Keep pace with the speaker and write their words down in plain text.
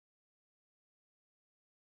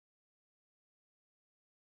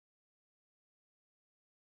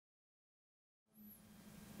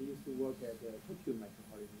work at Tokyo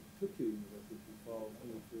Metropolitan Tokyo University before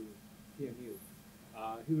moving to CM2.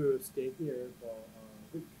 He will stay here for a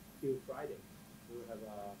week till Friday. We will have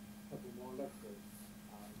a couple more lectures.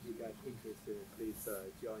 If you guys interested, please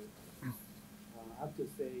join. I have to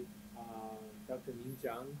say, Dr. Ning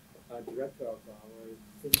Zhang, director of our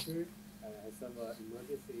center, has some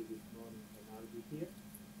emergency this morning and I'll be here.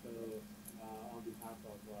 So on behalf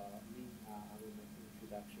of me, I will make an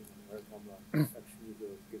introduction and welcome Dr. Shimizu to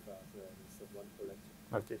give us this wonderful lecture.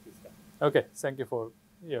 Okay. Okay, thank you for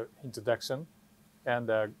your introduction. And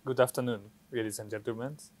good afternoon, ladies and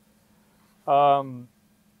gentlemen.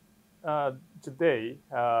 Today,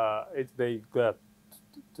 it's very glad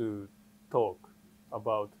to talk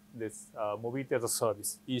about this mobility as a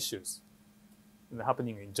service issues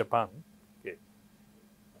happening in Japan. Okay.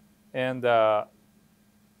 And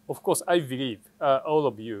of course, I believe all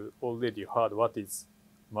of you already heard what is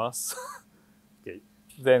MaaS. Okay.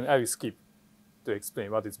 Then I will skip to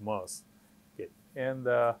explain what is MaaS. Okay. And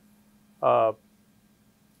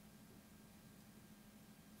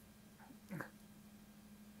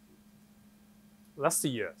last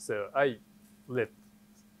year, so I read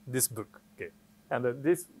this book. Okay. And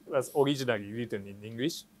this was originally written in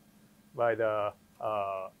English by the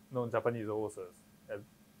non-Japanese authors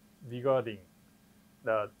regarding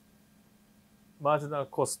the marginal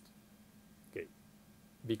cost, okay,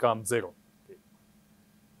 become zero. Okay.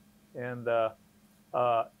 And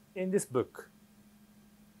in this book,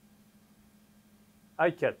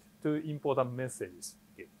 I catch two important messages.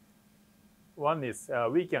 Okay. One is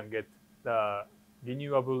we can get the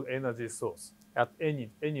renewable energy source at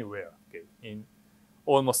anywhere, okay, in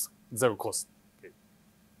almost zero cost. Okay.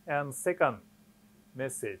 And second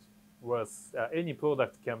message was any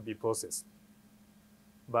product can be processed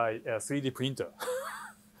by a 3D printer.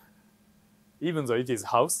 Even though it is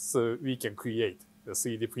house, so we can create the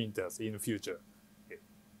 3D printers in the future. Okay.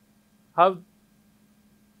 How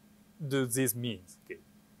do this mean? Okay.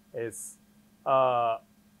 It's,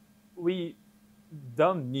 we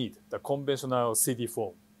don't need the conventional CD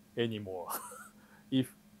form anymore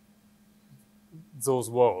if those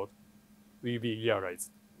words will be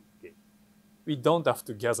realized. Okay. We don't have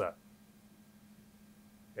to gather.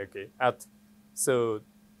 Okay. So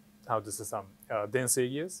how to say some dense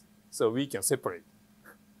areas, so we can separate,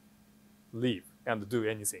 live, and do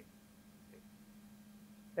anything. Okay.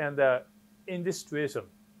 And in this situation,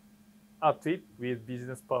 a trip with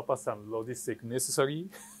business purpose and logistic necessary.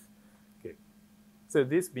 Okay. So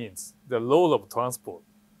this means the role of transport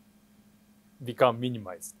become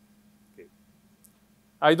minimized. Okay.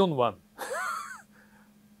 I don't want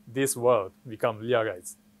this world become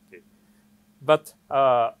realized. Okay. But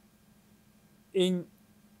in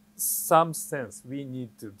some sense, we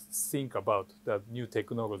need to think about the new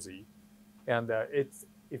technology and its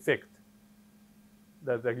effect,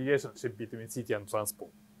 the relationship between city and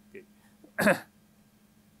transport. Okay.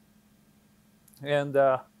 And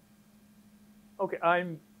okay,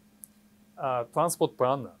 I'm a transport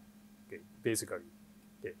planner, okay, basically.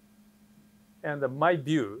 Okay. And my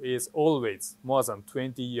view is always more than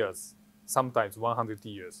 20 years, sometimes 100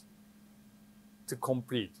 years, to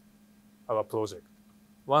complete our project.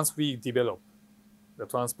 Once we develop the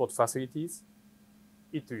transport facilities,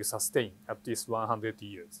 it will sustain at least 100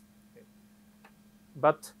 years. Okay.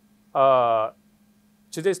 But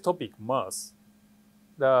today's topic, MaaS,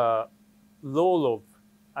 the role of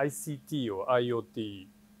ICT or IoT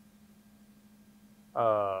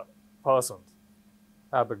persons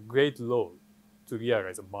have a great role to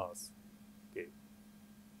realize MaaS. Okay.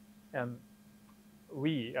 And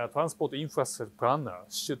we, transport infrastructure planner,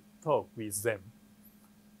 should talk with them.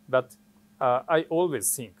 But I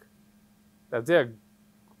always think that there are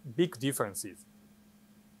big differences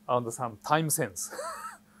on some time sense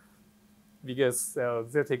because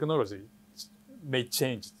the technology may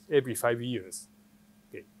change every 5 years.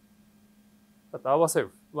 Okay. But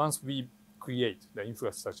ourselves, once we create the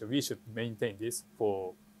infrastructure, we should maintain this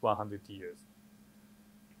for 100 years.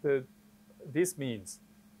 So this means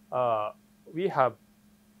we have,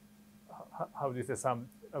 how do you say, some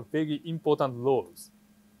very important roles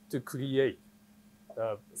to create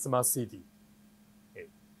a smart city, okay,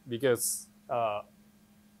 because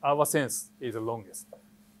our sense is the longest.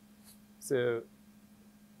 So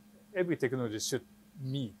every technology should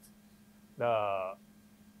meet the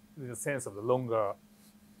sense of the longer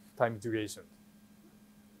time duration.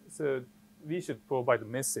 So we should provide a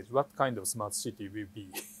message what kind of smart city will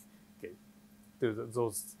be okay, to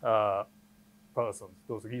those persons,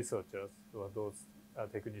 those researchers, or those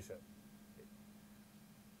technicians.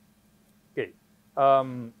 Okay.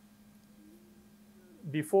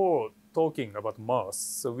 Before talking about Mars,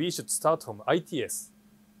 so we should start from ITS.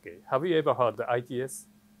 Okay, have you ever heard the ITS?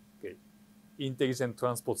 Okay, Intelligent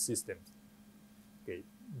Transport Systems. Okay,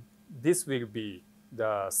 this will be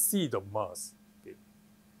the seed of Mars. Okay,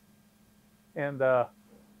 and the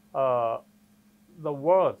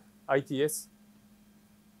word ITS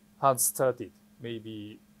had started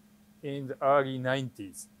maybe in the early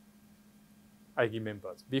 90s. I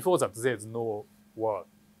remember. Before that, there's no word.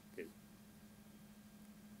 Okay.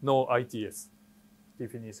 No ITS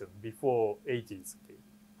definition before 80s. Okay.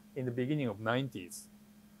 In the beginning of 90s,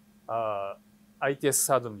 ITS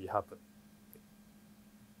suddenly happened. Okay.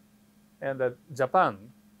 And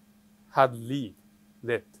Japan had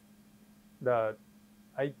led the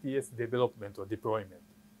ITS development or deployment.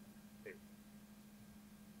 Okay.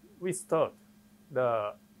 We start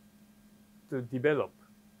to develop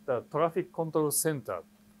the traffic control center,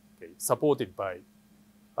 okay, supported by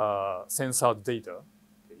sensor data,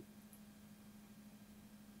 okay,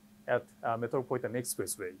 at Metropolitan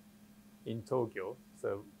Expressway in Tokyo,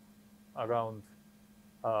 so around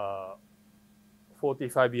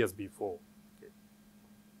 45 years before. Okay.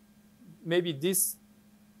 Maybe this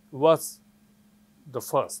was the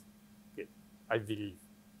first, okay, I believe.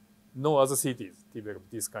 No other cities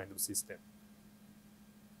developed this kind of system.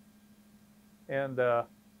 And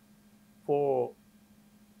for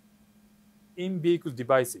in-vehicle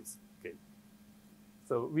devices, okay,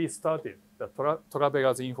 so we started the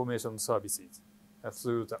travelers information services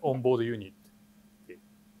through the onboard unit, okay,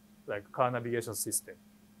 like car navigation system.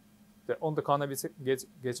 On the car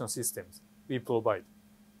navigation systems, we provide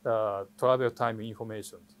the travel time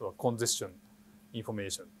information or congestion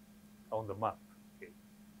information on the map. Okay.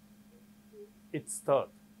 It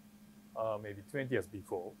started maybe 20 years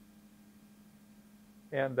before.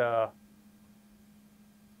 And the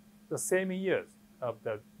same years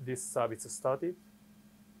after this service started,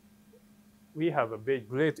 we have a very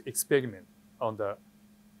great experiment on the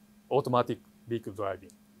automatic vehicle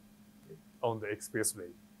driving, okay, on the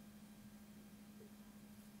expressway.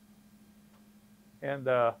 And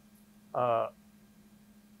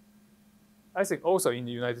I think also in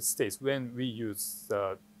the United States, when we use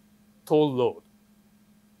toll road,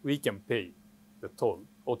 we can pay the toll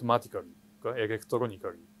automatically,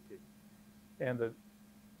 electronically. Okay. And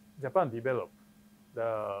Japan developed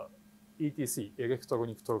the ETC,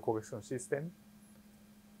 electronic toll collection system,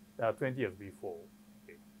 20 years before.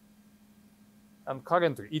 Okay. And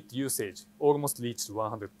currently, its usage almost reached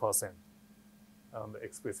 100% on the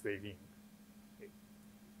expressway link. Okay.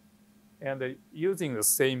 And using the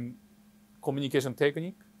same communication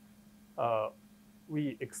technique,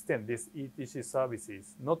 we extend this ETC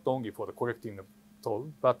services not only for the collecting the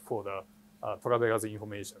toll, but for the travelers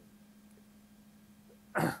information.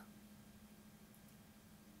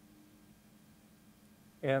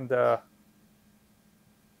 And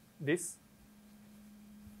this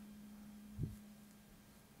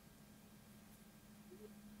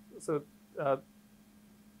so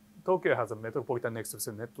Tokyo has a Metropolitan Express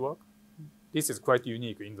network. This is quite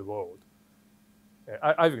unique in the world.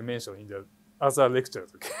 I will mention in the other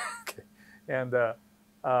lectures. Okay. And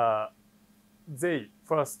they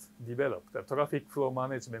first developed a traffic flow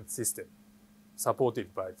management system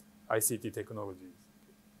supported by ICT technologies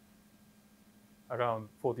around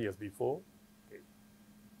 40 years before. Okay.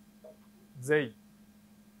 They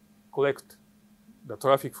collect the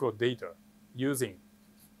traffic flow data using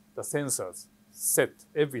the sensors set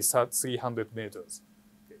every 300 meters.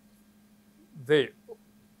 Okay. They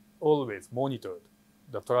always monitored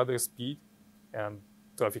the travel speed and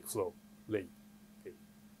traffic flow rate, okay,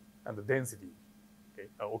 and the density, okay,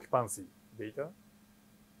 occupancy data,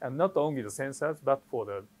 and not only the sensors, but for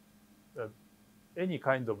the any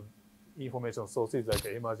kind of information sources like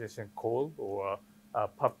an emergency call or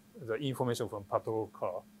the information from patrol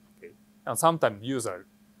car, okay, and sometimes user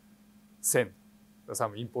send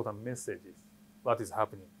some important messages, what is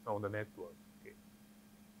happening on the network, okay,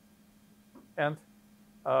 and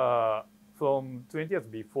from 20 years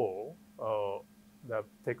before, the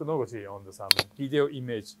technology on some video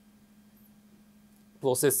image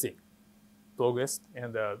processing progressed,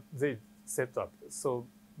 and they set up so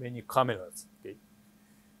many cameras, okay,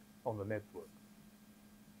 on the network.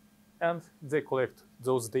 And they collect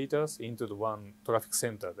those data into the one traffic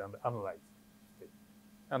center and analyze. Okay.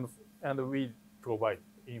 And we provide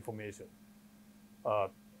information,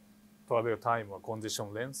 travel time or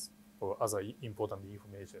congestion length or other important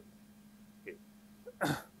information. Okay.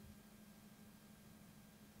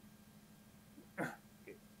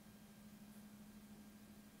 Okay.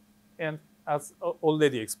 And as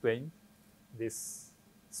already explained, this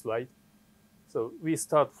slide, so we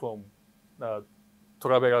start from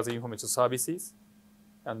travelers information services.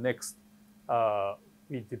 And next,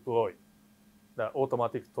 we deploy the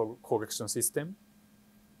automatic toll collection system.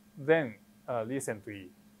 Then recently,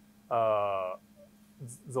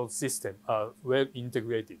 those systems are well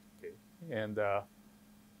integrated. Okay? And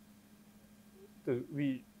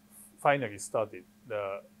we finally started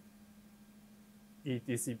the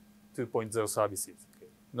ETC 2.0 services, okay?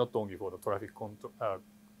 Not only for the traffic control,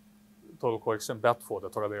 toll collection, but for the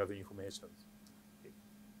travelers information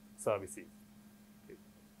services.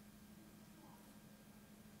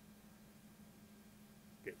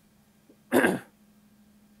 Okay.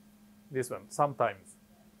 This one, sometimes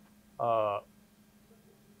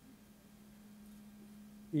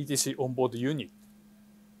ETC onboard unit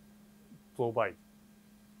provide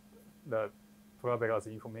the travelers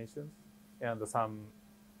information and some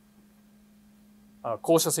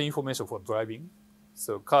cautious information for driving.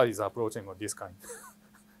 So car is approaching on this kind.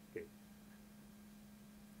 Okay.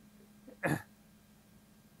 Okay.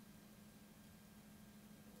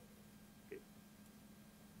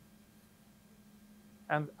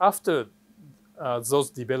 And after those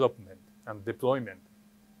development and deployment,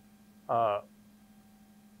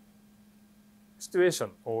 situation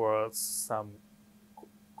or some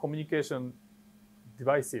communication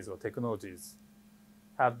devices or technologies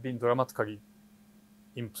have been dramatically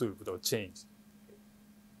improved or changed.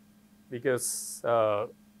 Because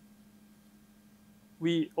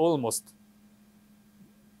we almost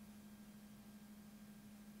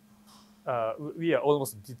we are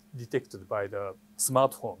almost detected by the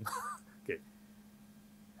smartphone. Okay,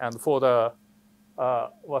 and for the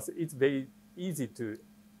it's very easy to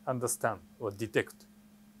understand or detect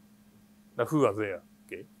the who are there.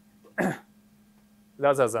 Okay,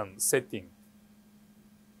 rather than setting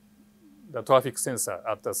the traffic sensor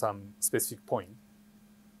at some specific point.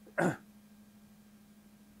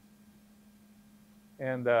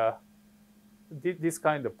 And this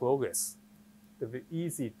kind of progress, it's very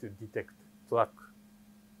easy to detect, track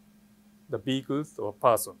the vehicles or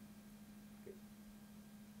person. Okay.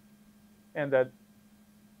 And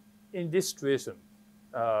in this situation,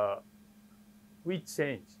 we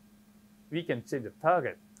can change the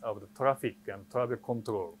target of the traffic and traffic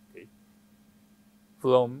control, okay,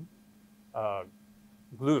 from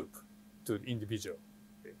group to individual.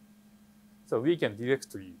 Okay. So we can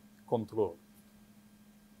directly control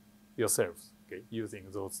yourselves, okay, using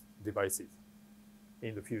those devices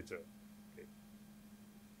in the future. Okay.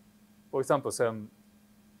 For example,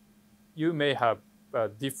 you may have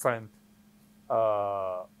different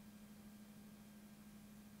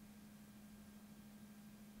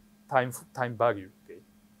time value. Okay,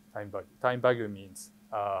 time value means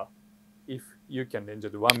if you can enjoy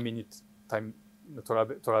the 1 minute time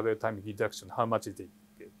travel time reduction, how much is it?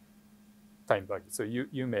 Okay, time value. So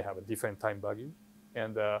you may have a different time value,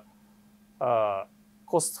 and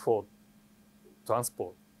cost for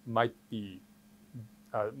transport might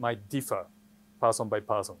differ person by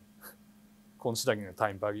person, considering the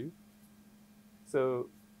time value. So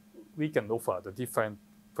we can offer the different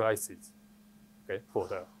prices, okay, for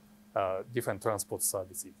the different transport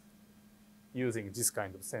services using this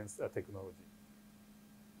kind of technology.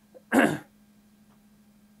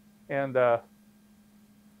 And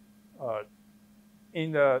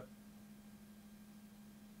in the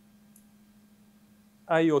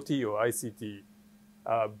IoT or ICT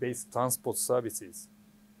based transport services,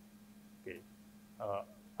 okay,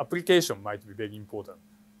 application might be very important.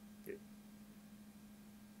 Okay.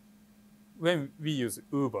 When we use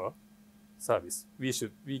Uber service,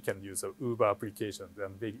 we can use an Uber application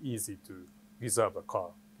and very easy to reserve a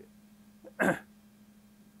car. Okay.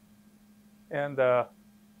 And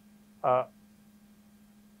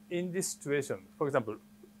in this situation, for example,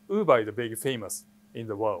 Uber is very famous in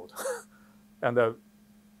the world, and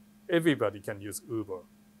everybody can use Uber.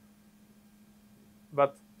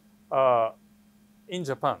 But in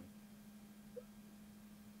Japan,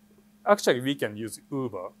 actually we can use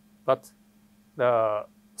Uber, but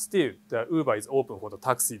still the Uber is open for the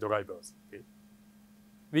taxi drivers. Okay?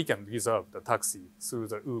 We can reserve the taxi through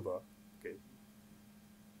the Uber. Okay?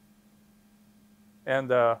 And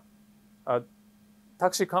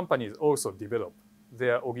taxi companies also develop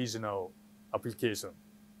their original application.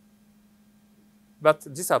 But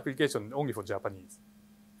this application only for Japanese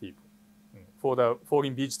people. For the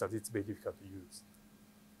foreign visitors, it's very difficult to use.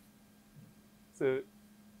 So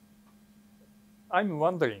I'm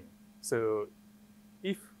wondering, so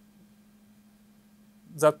if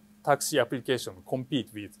that taxi application compete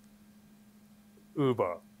with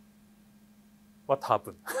Uber, what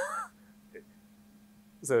happened? Okay.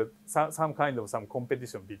 So some kind of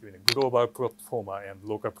competition between a global platformer and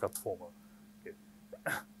local platformer. Okay.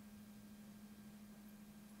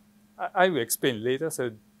 I will explain later.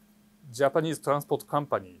 So Japanese transport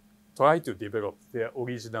company try to develop their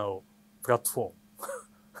original platform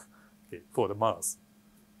okay, for the Mars.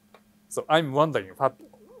 So I'm wondering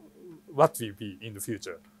what will be in the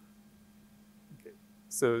future. Okay.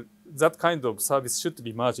 So that kind of service should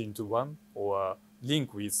be merged into one or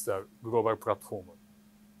link with the global platform.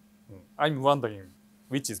 I'm wondering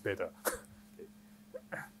which is better.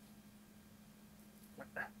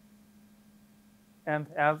 And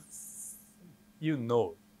as you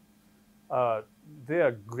know, there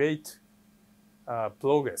are great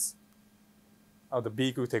progress of the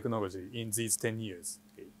vehicle technology in these 10 years.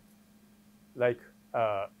 Okay. Like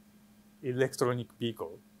electronic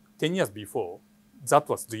vehicle, 10 years before, that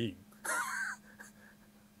was dream.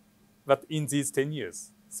 But in these 10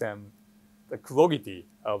 years, then the quality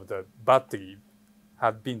of the battery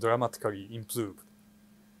had been dramatically improved.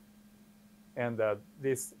 And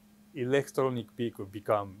this electronic vehicle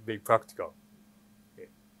become very practical. Okay.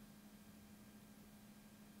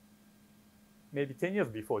 Maybe 10 years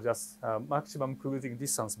before, just maximum cruising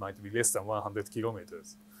distance might be less than 100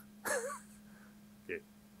 kilometers. Okay.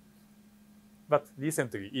 But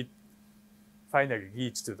recently, it finally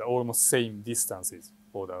reached the almost same distances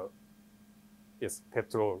for the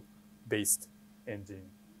petrol-based engine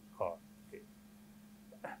car. Okay.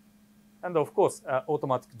 And of course,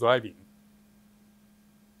 automatic driving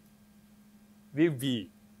will be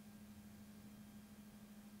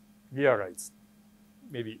realized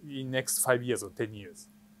maybe in next 5 years or 10 years.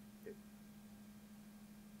 Okay.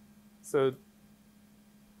 So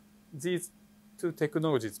these two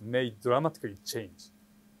technologies may dramatically change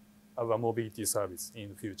our mobility service in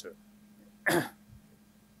the future.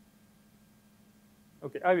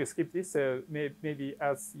 Okay, I will skip this. Maybe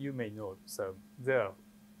as you may know, so there are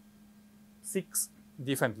 6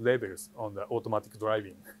 different levels on the automatic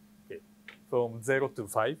driving. Okay, from 0 to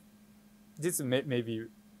 5. This may be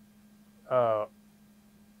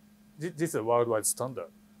this is a worldwide standard.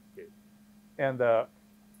 Okay, and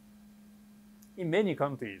in many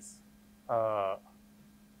countries,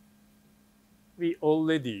 we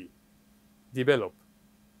already develop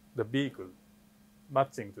the vehicle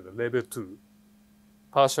matching to the level 2.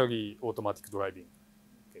 Partially automatic driving.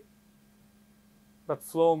 Okay. But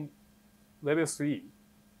from level 3,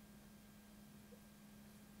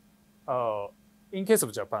 in case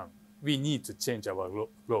of Japan, we need to change our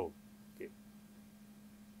law.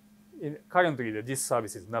 Okay. Currently, this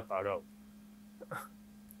service is not allowed.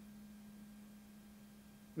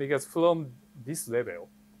 Because from this level,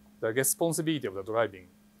 the responsibility of the driving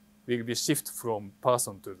will be shifted from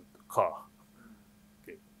person to the car.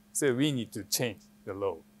 Okay. So we need to change the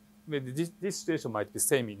law. Maybe this situation might be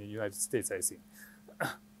same in the United States, I think.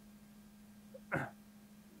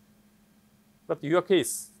 But in your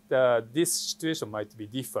case, this situation might be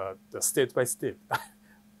different state by state.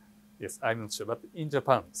 Yes, I'm not sure. But in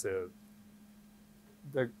Japan, so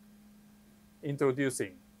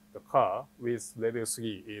introducing the car with level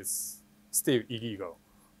 3 is still illegal.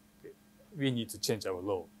 Okay. We need to change our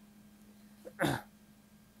law.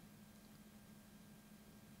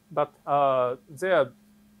 But there are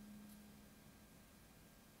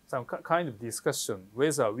some kind of discussion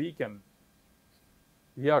whether we can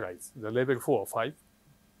realize the level 4 or 5.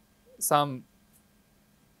 Some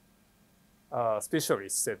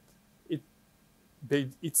specialists said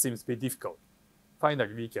it seems very difficult.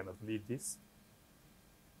 Finally, we cannot read this.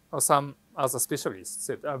 Or some other specialists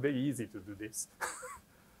said, very easy to do this.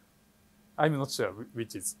 I'm not sure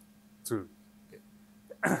which is true.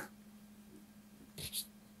 Okay.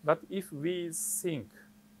 But if we think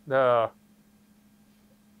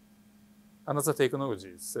another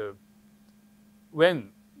technology, so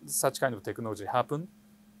when such kind of technology happened,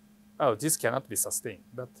 this cannot be sustained.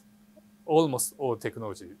 But almost all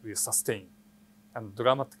technology will sustain and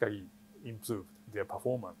dramatically improve their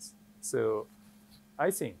performance. So I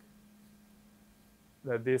think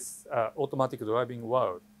that this automatic driving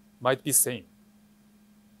world might be same.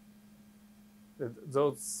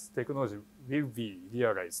 Those technologies will be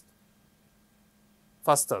realized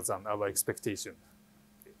faster than our expectation.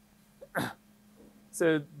 Okay.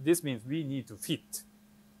 So this means we need to fit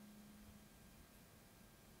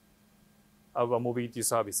our mobility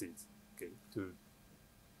services, okay, to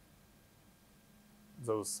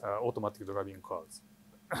those automatic driving cars.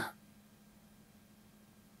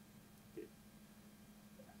 Okay.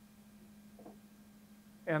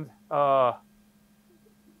 And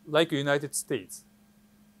like United States,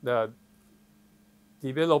 the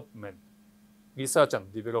research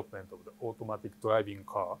and development of the automatic driving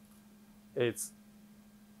car is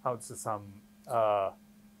some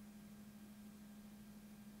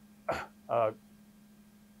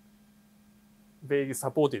very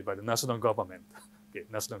supported by the national government. Okay,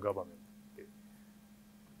 national government. Okay.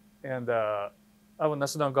 And our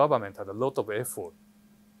national government had a lot of effort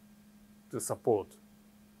to support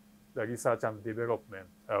the research and development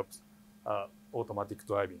of automatic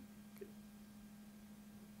driving. Okay.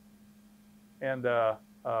 And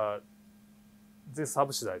they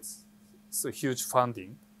subsidize huge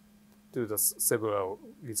funding to the several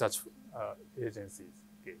research agencies,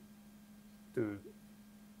 okay, to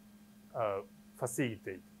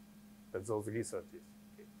facilitate those researches.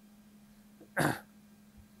 Okay.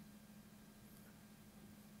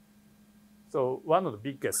 So one of the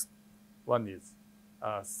biggest one is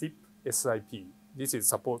SIP, SIP. This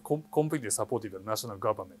is completely supported by the national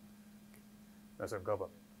government. Okay. National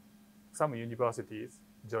government. Some universities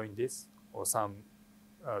join this, or some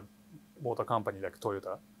motor company like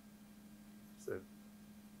Toyota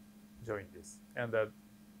join this, and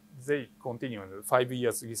they continue on the 5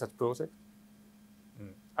 years research project.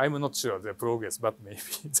 I'm not sure the progress, but maybe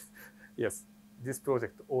yes, this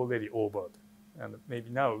project already over, and maybe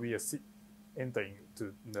now we are entering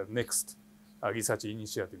to the next research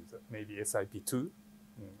initiative, maybe SIP2.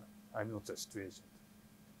 I'm not sure situation.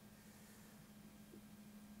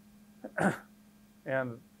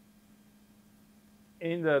 And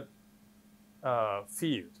in the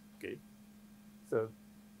field, okay, so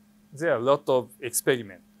there are a lot of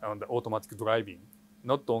experiments on the automatic driving,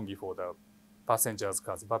 not only for the passengers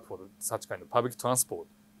cars, but for such kind of public transport.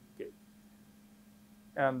 Okay,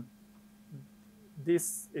 and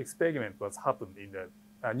this experiment was happened in the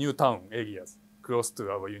new town areas close to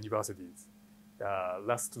our universities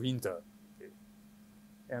last winter. Okay.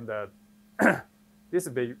 And this is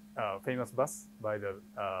a very famous bus by the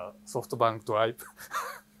SoftBank Drive.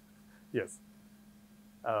 Yes,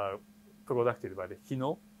 produced by the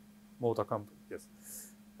Hino Motor Company. Yes,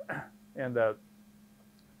 and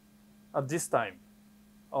at this time,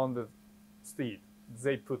 on the street,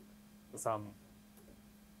 they put some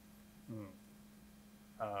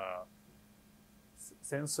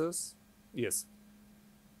sensors. Yes.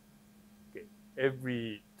 Okay.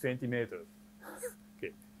 Every 20 meters.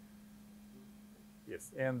 Okay.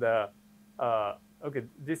 Yes, and okay,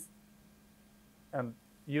 this and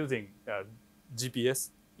using GPS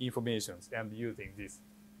informations and using these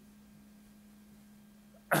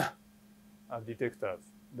detectors,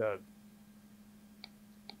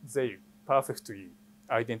 they perfectly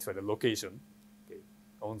identify the location, okay,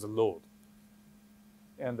 on the road.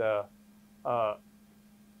 And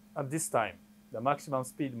at this time, the maximum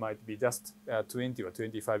speed might be just 20 or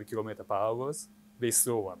 25 kilometers per hour, very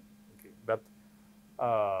slow one. Okay, but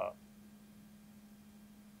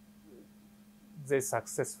they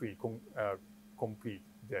successfully complete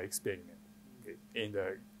their experiment, okay, in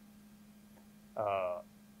the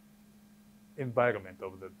environment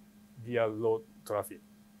of the real road traffic.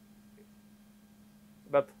 Okay.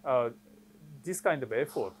 But this kind of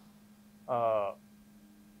effort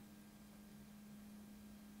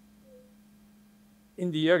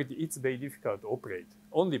in reality, it's very difficult to operate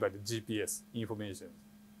only by the GPS information,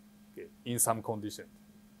 okay, in some conditions.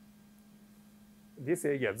 This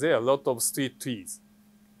area, there are a lot of street trees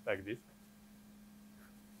like this.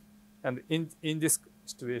 And in these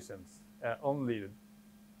situations, only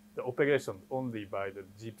the operation only by the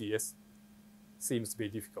GPS seems very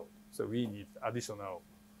difficult. So we need additional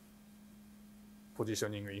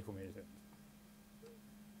positioning information.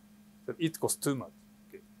 So it costs too much.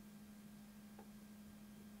 Okay.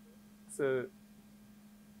 So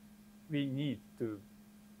we need to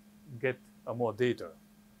get more data,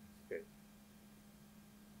 okay,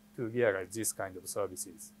 to realize this kind of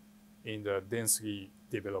services in the densely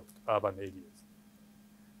developed urban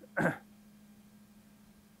areas.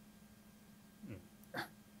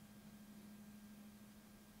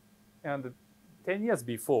 And 10 years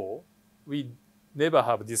before, we never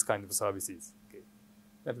have this kind of services. Okay.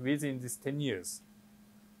 But within these 10 years,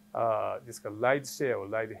 this kind of ride share or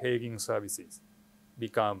ride hailing services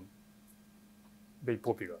become very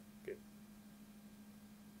popular. Okay.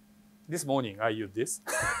 This morning, I used this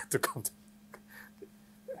to come to.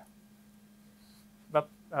 Okay. But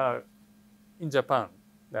in Japan,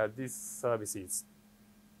 this service is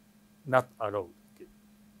not allowed, okay,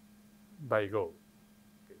 by law.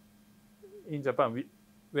 In Japan,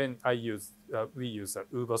 when we use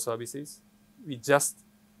Uber services,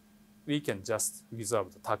 we can just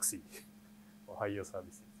reserve the taxi or hire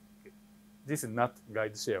services. Okay. This is not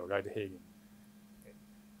ride share or ride hailing. Okay.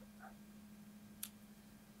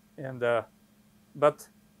 And but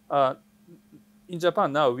in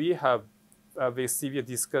Japan now we have very severe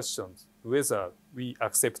discussions whether we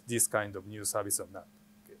accept this kind of new service or not.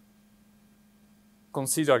 Okay.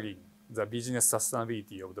 considering the business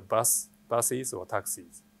sustainability of the buses or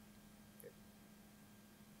taxis. Okay.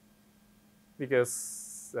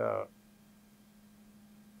 Because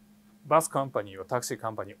bus company or taxi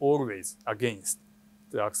company always against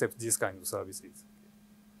to accept this kind of services.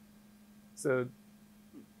 So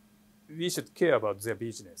we should care about their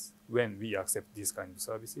business when we accept this kind of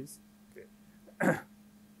services. Okay.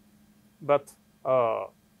 But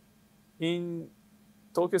in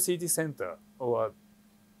Tokyo city center or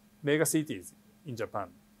mega cities in Japan,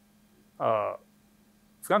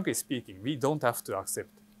 frankly speaking, we don't have to accept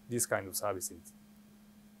this kind of services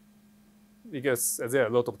because there are a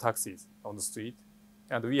lot of taxis on the street,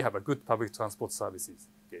 and we have a good public transport services,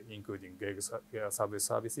 okay, including rail subway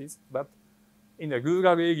services. But in the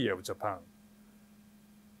rural area of Japan,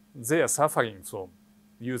 they are suffering from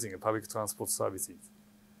using public transport services.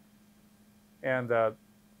 And the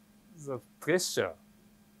pressure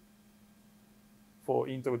for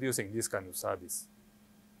introducing this kind of service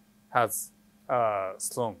has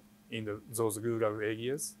strong in those rural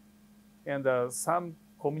areas. And some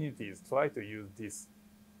communities try to use this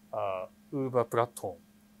Uber platform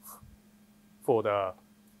for the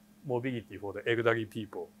mobility for the elderly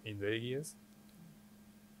people in the areas.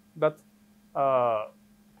 But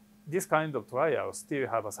this kind of trial still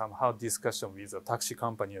have a somehow discussion with the taxi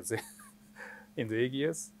companies in the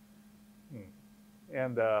areas.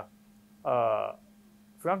 And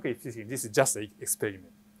frankly speaking, this is just an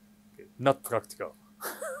experiment, okay, not practical.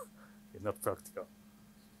 Okay, not practical.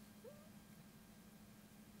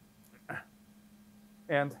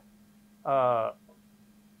 And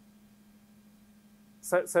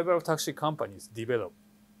several taxi companies develop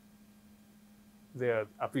their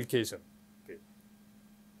application. Okay.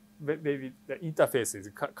 Maybe the interface is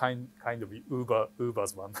kind of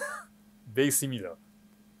Uber's one, very similar,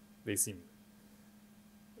 very similar.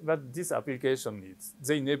 But this application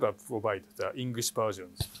they never provide the English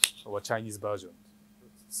versions or Chinese versions.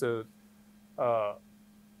 So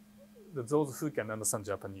those who can understand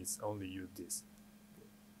Japanese only use this.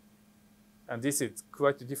 And this is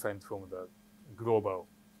quite different from the global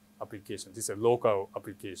application. This is a local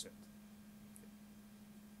application.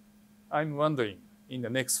 I'm wondering, in the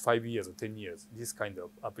next 5 years or 10 years, this kind of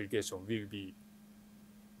application will be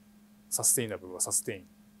sustainable or sustained.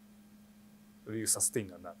 Will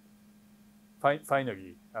sustain or not.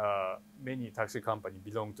 Finally, many taxi companies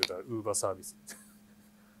belong to the Uber service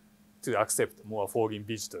to accept more foreign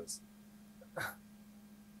visitors.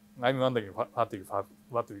 I'm wondering what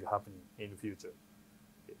will happen in the future.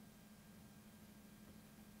 Okay.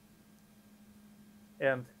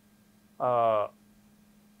 And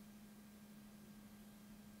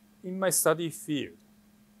in my study field,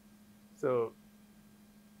 so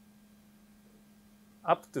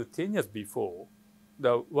up to 10 years before,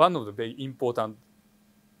 one of the very important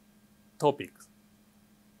topics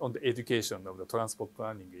on the education of the transport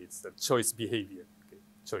planning is the choice behavior. Okay,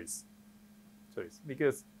 choice.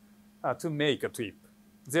 Because to make a trip,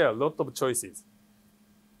 there are a lot of choices.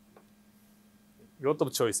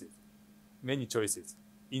 Many choices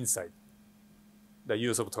inside the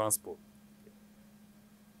use of transport.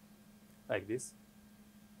 Like this.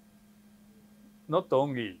 Not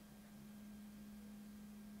only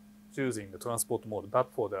choosing the transport mode,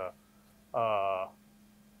 but for the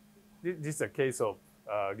this is a case of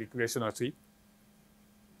recreational trip.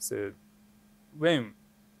 So when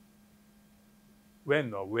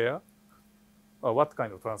or where, or what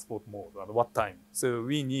kind of transport mode and what time. So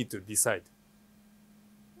we need to decide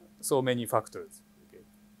so many factors. Okay.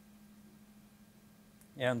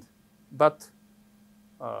 But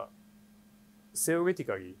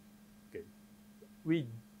theoretically, okay, we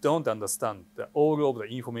don't understand all of the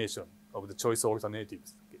information of the choice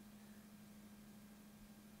alternatives. Okay.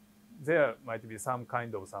 There might be some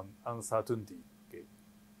kind of uncertainty. Okay.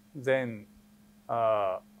 Then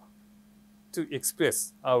to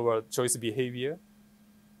express our choice behavior,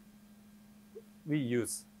 we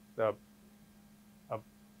use the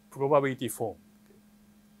probability form, okay.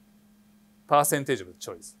 Percentage of the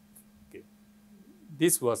choice. Okay.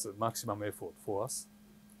 This was the maximum effort for us.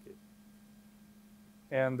 Okay.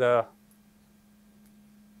 And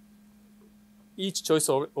each choice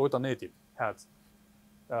alternative has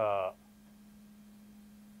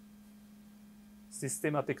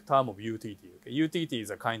systematic term of utility. Okay. Utility is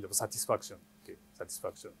a kind of satisfaction. Okay.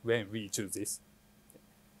 Satisfaction when we choose this.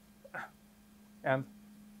 Okay. And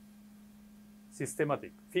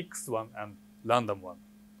systematic, fixed one and random one.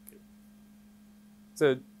 Okay.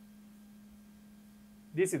 So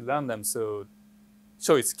this is random, so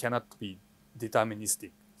choice cannot be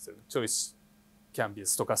deterministic. So choice can be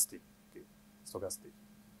stochastic. Okay. Stochastic.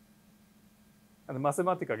 And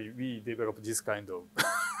mathematically, we developed this kind of.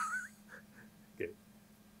 Okay.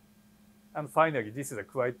 And finally, this is a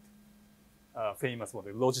quite famous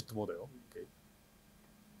model, logit model. Okay.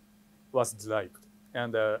 Was derived.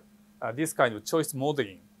 And this kind of choice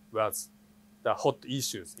modeling was the hot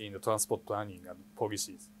issues in the transport planning and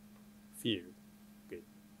policies field. Okay.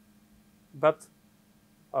 But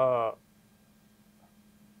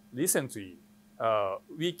recently,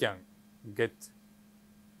 we can get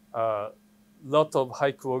a lot of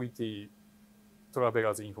high quality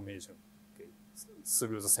travelers information, okay,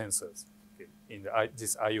 through the sensors, okay, in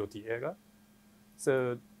this IoT era.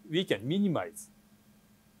 So we can minimize.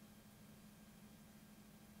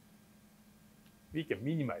 We can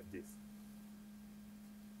minimize this.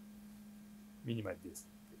 Minimize this.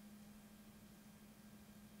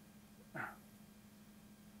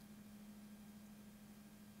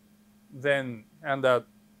 Then, and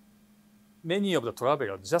many of the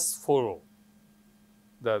travelers just follow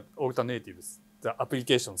the alternatives, the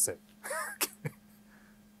application set.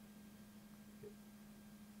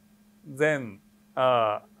 Then,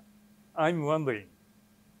 I'm wondering,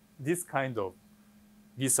 this kind of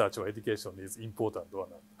research or education is important or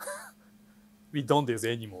not. We don't do this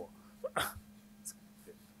anymore.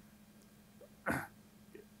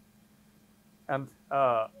 And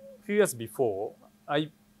a few years before,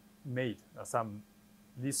 I made some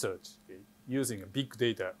research, okay, using big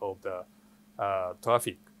data of the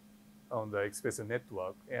traffic on the express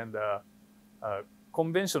network, and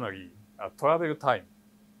conventionally travel time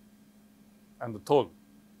and toll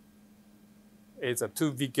is the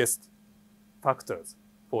two biggest factors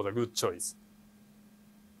for the route choice.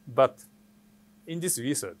 But in this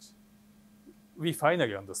research, we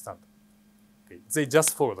finally understand. Okay, they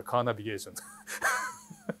just follow the car navigation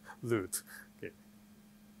route. Okay,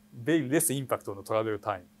 very less impact on the travel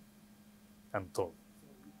time and toll.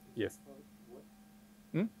 Yes.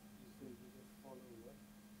 Hmm?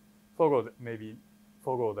 Maybe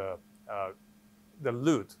follow the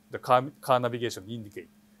route the car navigation indicate,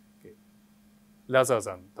 okay, rather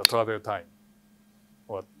than the travel time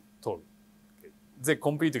or toll. Okay. They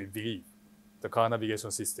completely believe the car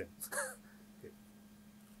navigation system. Okay.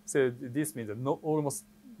 So this means almost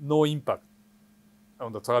no impact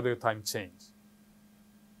on the travel time change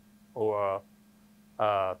or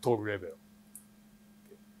toll level.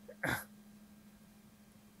 Okay.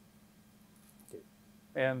 Okay.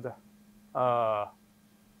 And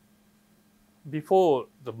before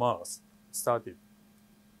the MaaS started,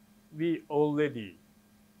 we already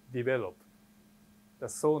developed the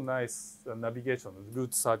so nice navigation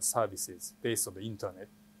route search services based on the internet.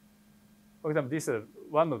 For example, this is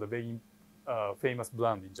one of the very famous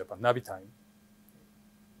brand in Japan, Navitime.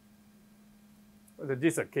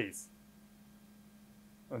 This is a case.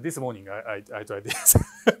 This morning I tried this,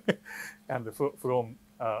 and from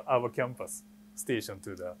our campus station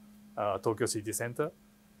to the Tokyo City Center.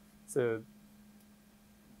 So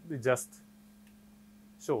they just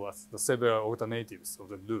show us the several alternatives of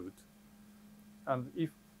the route. And if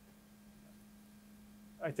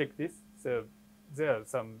I check this, so there are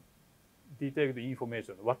some detailed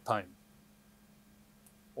information, what time,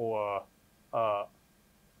 or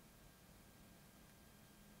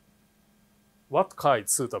what car is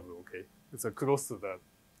suitable, okay? It's close to the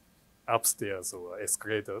upstairs or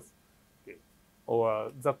escalators, okay?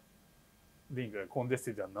 Or that being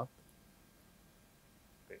congested or not.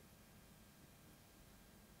 Okay.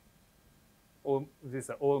 Or this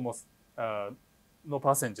are almost no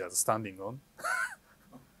passengers standing on.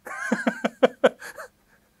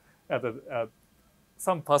 And,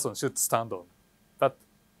 some person should stand on, but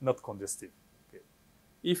not congested. Okay.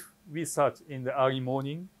 If we search in the early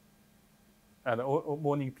morning and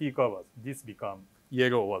morning peak hours, this become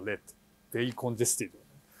yellow or red, very congested.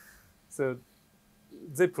 So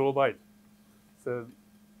they provide a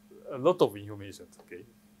lot of information, okay,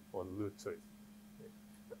 for the route choice.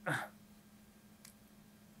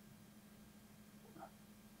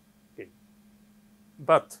 Okay.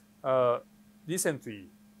 But recently,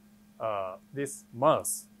 this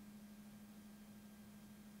MaaS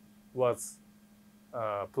was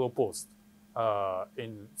proposed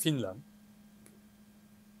in Finland,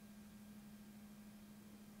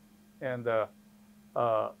 and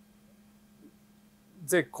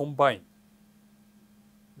they combine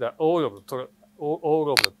all of the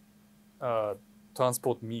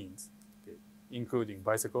transport means, okay, including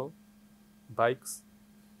bicycle, bikes,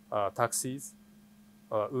 taxis,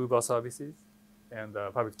 Uber services, and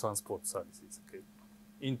public transport services, okay,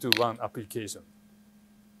 into one application.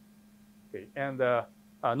 Okay, and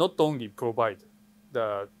not only provide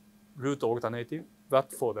the route alternative,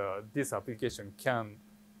 but for this application can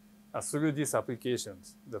through these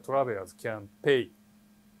applications, the travelers can pay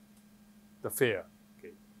the fare,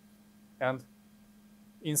 okay, and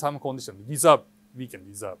in some conditions, we can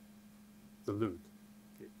reserve the route.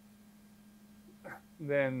 Okay.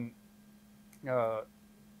 Then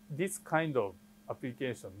this kind of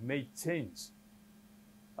application may change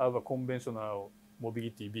our conventional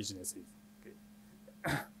mobility businesses. Okay.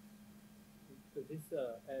 So this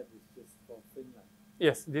app is just for Finland.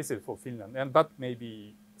 Yes, this is for Finland, but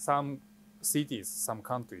maybe some cities, some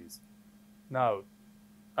countries now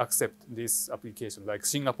accept this application, like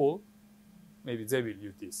Singapore. Maybe they will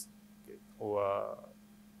use this. Okay. Or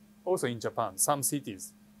also in Japan, some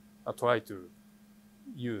cities try to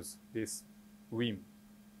use this WIM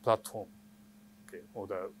platform, okay, or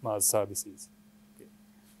the MaaS services. Okay.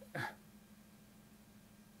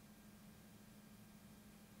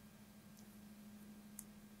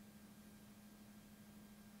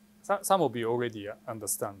 Some of you already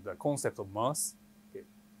understand the concept of MaaS. Okay.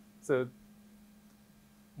 So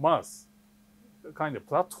MaaS, the kind of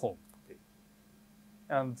platform, okay,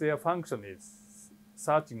 and their function is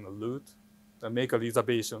searching a route, make a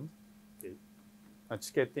reservation, okay, a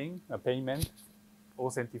ticketing, a payment,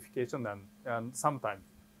 authentication, and sometimes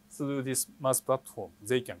through this MaaS platform,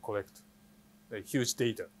 they can collect the huge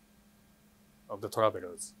data of the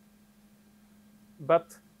travelers.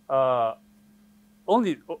 But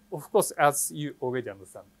only, of course, as you already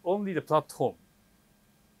understand, only the platform,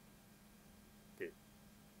 okay,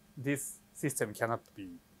 this system cannot be,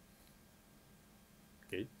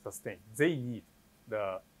 okay, sustained. They need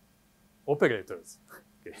the operators,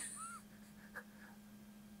 okay.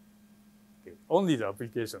 Okay. Only the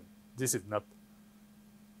application. This is not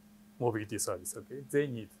mobility service, okay. They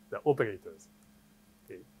need the operators,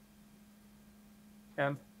 okay.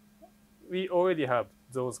 And we already have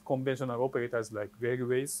those conventional operators like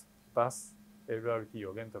railways, bus, LRT,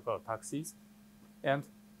 or rental car taxis. And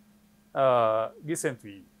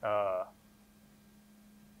recently,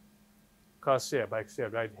 car share, bike share,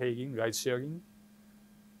 ride hailing, ride sharing,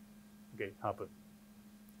 okay, happened.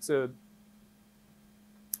 So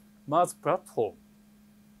MaaS platform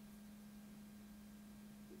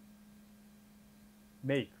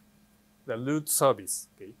make the route service,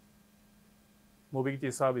 okay,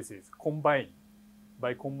 mobility services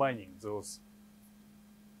by combining those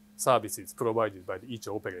services provided by each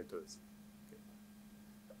operators.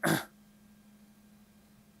 Okay.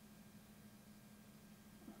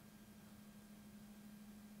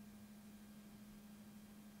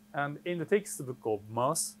 And in the textbook of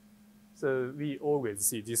MaaS, so we always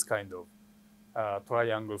see this kind of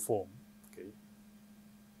triangle form. Okay.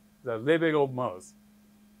 The level of MaaS.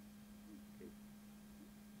 Okay.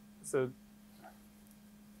 So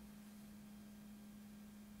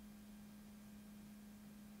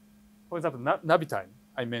for example, Navitime,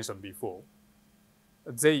 I mentioned before,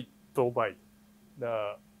 they provide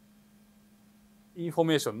the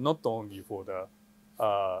information not only for the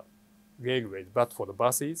railways, but for the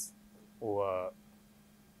buses or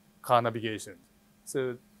car navigation.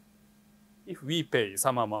 So if we pay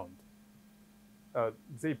some amount,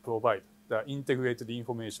 they provide the integrated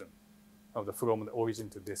information of from the origin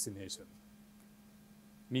to destination,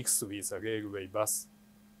 mixed with a railway, bus,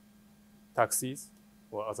 taxis,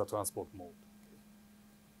 or other transport mode. Okay.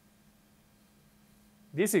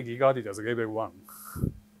 This is regarded as level 1.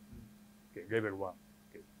 Okay, level 1.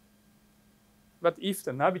 Okay. But if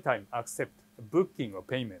the Navitime accept booking or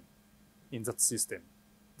payment in that system,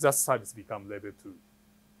 that service becomes level 2.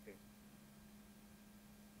 Okay.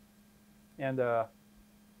 And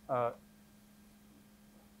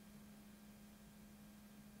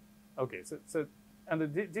okay, so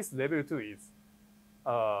and this level 2 is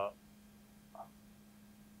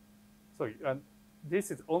sorry, and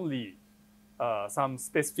this is only some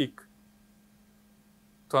specific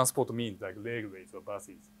transport means like railways or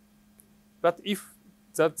buses. But if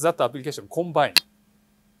that application combine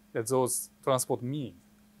those transport means,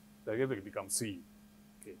 the level becomes 3.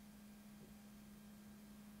 Okay.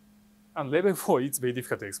 And level 4 is very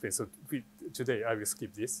difficult to explain. So today I will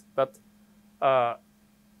skip this. But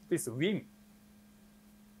this WIM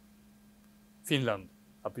Finland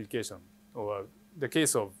application, or the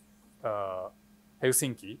case of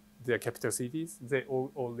Helsinki, their capital cities, they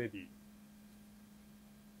already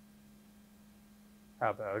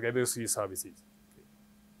have level 3 services, okay,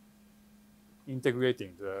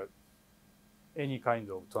 integrating any kind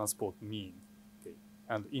of transport mean, okay,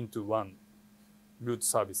 and into one route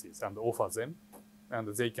services and offer them,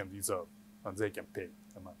 and they can reserve and they can pay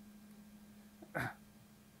the money.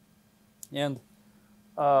 And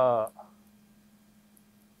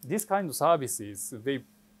this kind of service is very,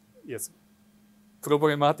 yes.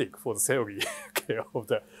 problematic for the theory okay, of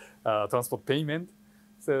the transport payment.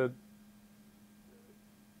 So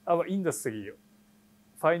our industry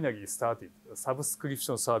finally started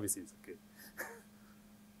subscription services. Okay.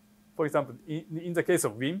 For example, in the case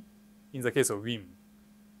of WIM,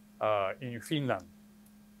 in Finland,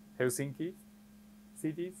 Helsinki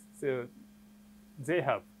cities, so they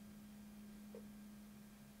have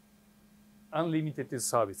unlimited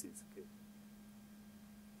services okay,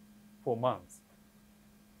 for months.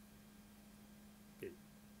 Okay.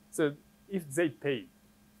 So if they pay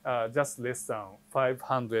just less than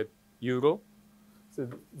 500 euro, so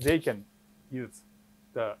they can use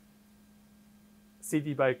the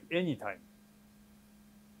city bike anytime.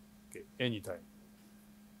 Okay, anytime.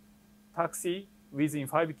 Taxi within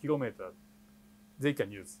 5 kilometers, they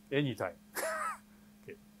can use anytime.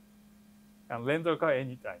 Okay. And rental car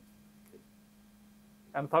anytime. Okay.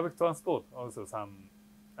 And public transport also some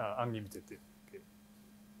unlimited. Okay.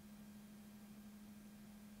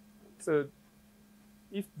 So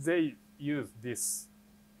if they use this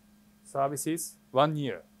services 1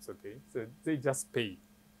 year, it's okay. So they just pay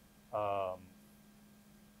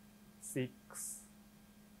 6,000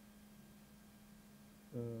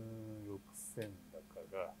だか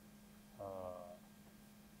ら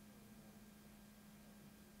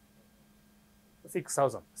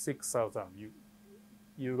6,000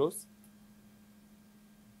 euros.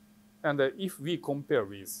 And if we compare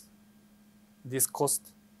with this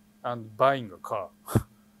cost and buying a car,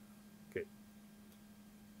 okay,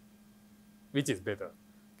 which is better?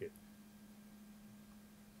 Okay.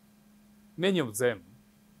 Many of them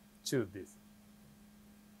choose this.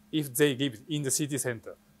 If they live in the city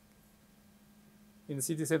center,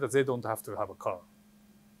 they don't have to have a car.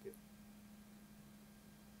 Okay.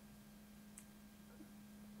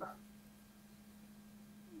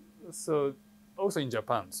 So also in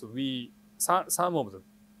Japan, so some of the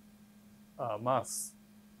mass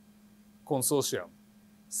consortium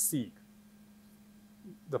seek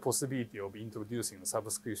the possibility of introducing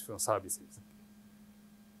subscription services.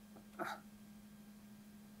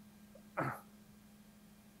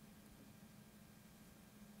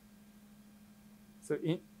 So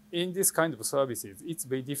in this kind of services, it's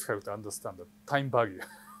very difficult to understand the time value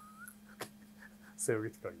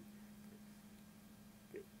theoretically.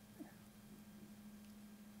 Okay.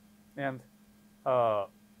 And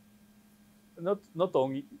not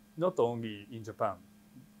only in Japan,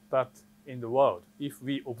 but in the world, if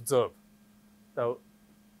we observe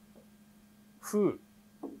who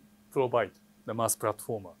provide the mass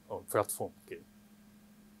platform. Okay.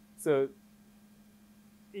 So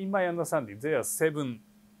in my understanding, there are 7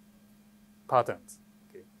 patterns.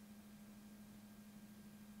 Okay.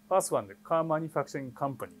 First one, the car manufacturing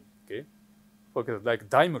company. Okay. For example, like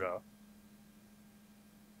Daimler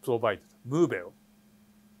provided Movell.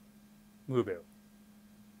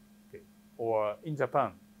 Okay. Or in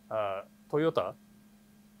Japan, Toyota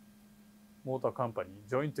Motor Company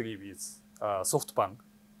jointly with SoftBank,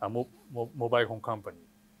 a mobile phone company,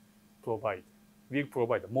 will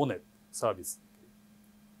provide a Monet service.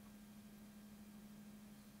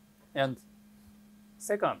 And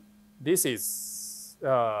second, this is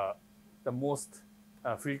the most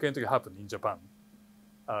frequently happen in Japan.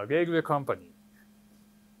 Railway company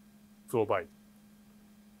provide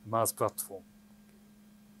mass platform.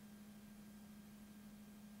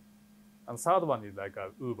 And third one is like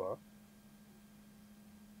Uber.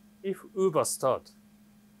 If Uber start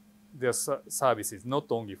their services not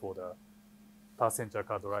only for the passenger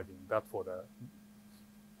car driving, but for the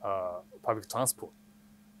public transport,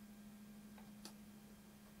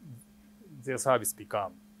 their service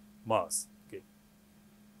become mass. Okay.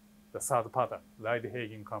 The third pattern,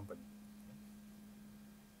 ride-hailing company.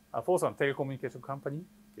 Fourth one, telecommunication company.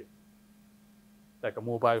 Okay. Like a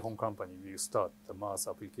mobile phone company will start the mass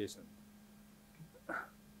application.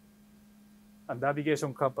 And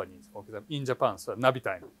navigation companies, for example, in Japan, so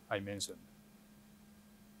Navitime, I mentioned,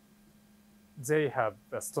 they have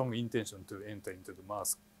a strong intention to enter into the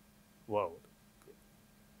mass world.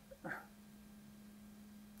 Okay.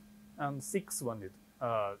 And sixth one is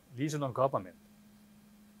regional government.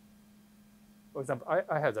 For example,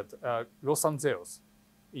 I had that Los Angeles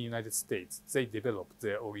in United States, they developed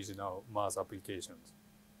their original mass applications.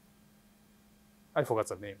 I forgot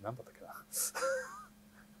the name. 何だったっけ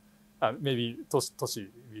な? Maybe Toshi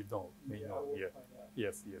we know. May know. Yeah.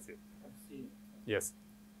 Yes. I've seen it. Yes.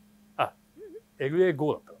 LA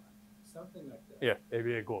Go だったかな. Something like that. Yeah,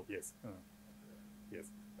 LA Go. Yes.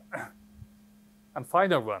 Yes. And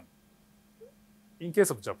final one. In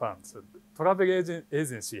case of Japan, so travel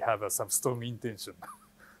agency have some strong intention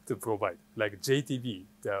to provide, like JTB,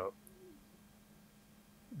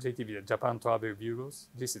 JTB, the Japan Travel Bureaus.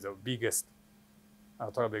 This is the biggest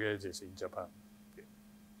travel agency in Japan.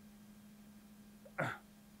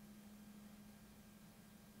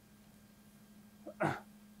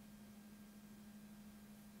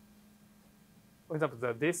 For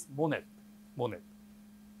example, this Monet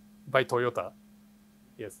by Toyota,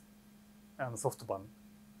 yes, and SoftBank.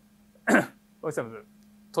 For example,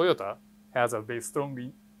 Toyota has a very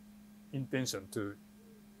strong intention to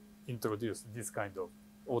introduce this kind of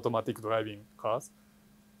automatic driving cars,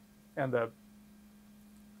 and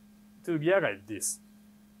to realize this,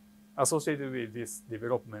 associated with this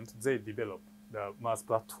development, they developed the Mars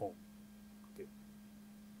platform. Okay.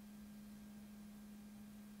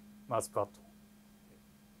 Mars platform.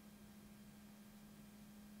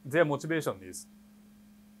 Their motivation is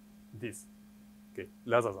this, okay,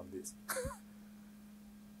 rather than this.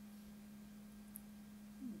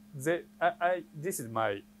 This is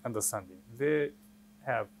my understanding. They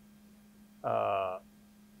have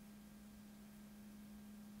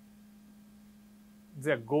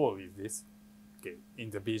their goal is this, okay, in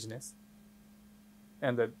the business,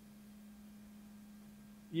 and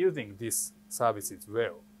using this services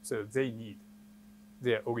well, so they need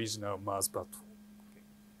their original Mars platform.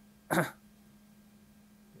 Okay.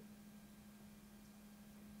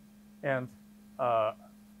 And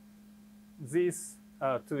these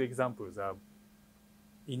two examples are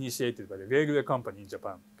initiated by the railway company in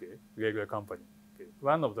Japan. Okay, railway company. Okay,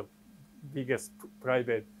 one of the biggest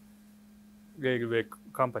private railway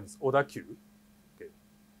companies, Odakyu, okay,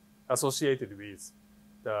 associated with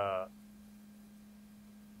the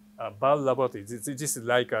BAL laboratory. This is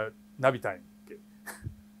like a Navitime, okay,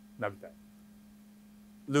 Navitime,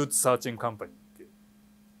 route searching company. Okay,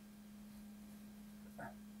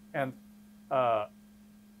 and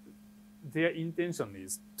their intention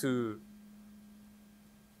is to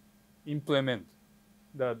implement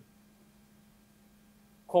the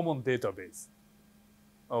common database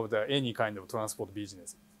of any kind of transport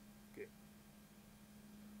business. Okay.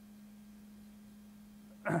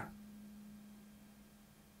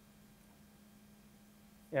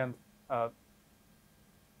 And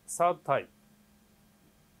third type,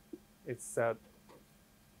 it's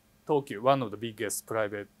Tokyo, one of the biggest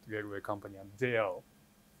private railway company, and JR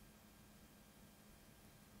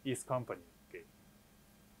East Company, okay,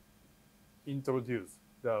 introduce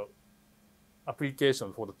the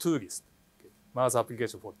application for the tourist, okay, Mars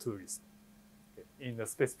application for tourists, okay, in the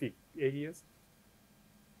specific areas.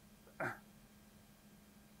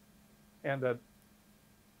 And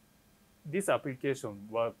this application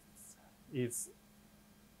is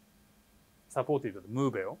supported at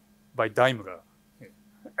Movell by Daimler.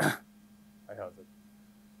 I heard that.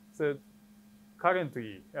 So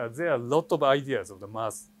currently, there are a lot of ideas of the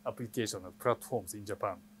Mars application of platforms in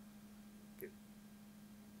Japan. Okay.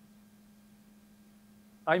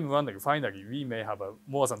 I'm wondering, finally, we may have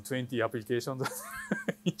more than 20 applications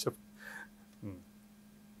in Japan.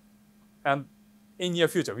 And in near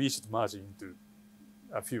future, we should merge into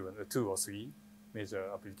a few, 2 or 3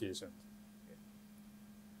 major applications.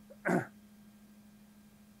 Okay.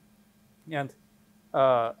 And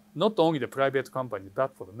not only the private company,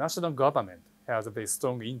 but for the national government has a very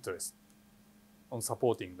strong interest on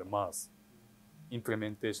supporting the Mars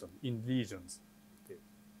implementation in regions. Okay.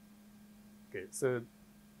 Okay. So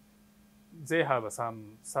they have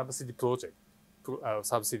some subsidy project,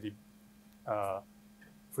 subsidy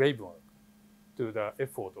framework to the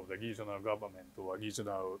effort of the regional government or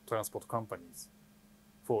regional transport companies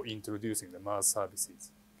for introducing the Mars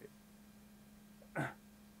services. Okay.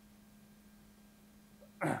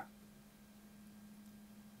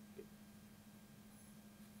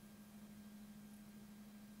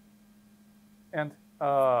 And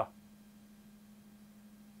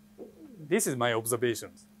this is my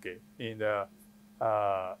observations, okay, in the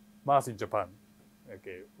Mars in Japan,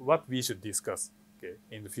 okay, what we should discuss, okay,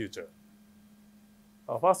 in the future.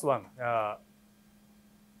 First one,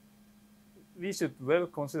 we should well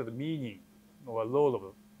consider the meaning or role of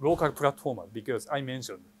local platformer, because I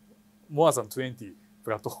mentioned more than 20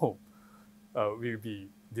 platforms will be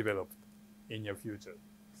developed in your future.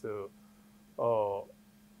 So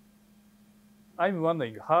I'm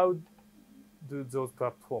wondering, how do those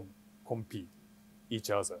platforms compete each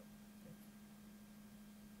other?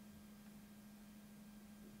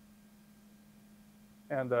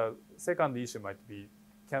 And the second issue might be,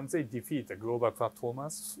 can they defeat the global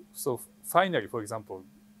platformers? So finally, for example,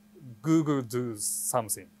 Google does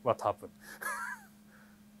something, what happened?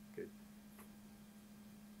 Okay.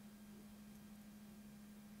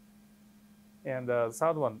 And the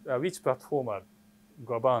third one, which platformer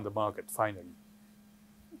govern the market finally?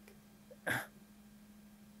 Okay.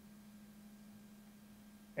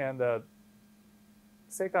 And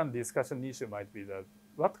second discussion issue might be that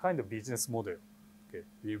what kind of business model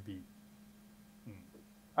will be.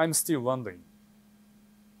 I'm still wondering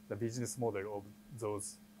the business model of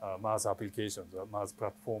those MaaS applications or MaaS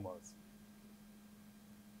platformers.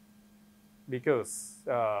 Because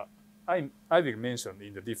I will mention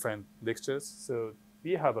in the different lectures, so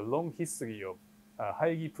we have a long history of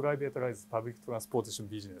highly privatized public transportation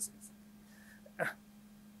businesses.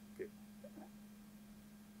 Okay.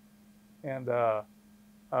 And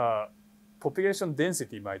population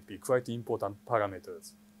density might be quite important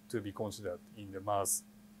parameters to be considered in the MaaS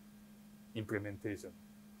implementation.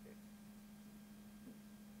 Okay.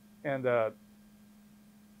 And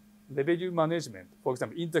revenue management, for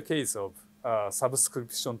example, in the case of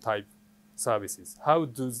subscription type services, how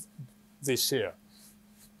do they share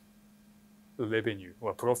the revenue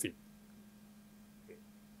or profit? Okay.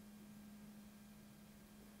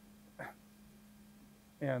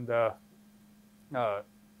 And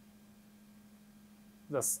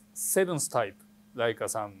the seventh type, like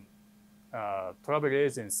some travel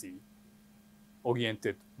agency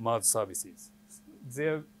oriented MaaS services,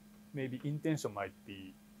 their maybe intention might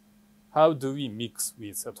be how do we mix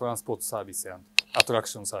with a transport service and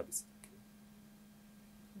attraction service?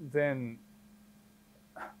 Then,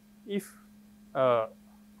 if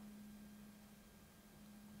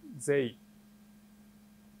they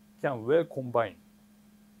can well combine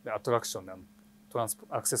the attraction and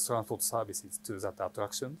access transport services to that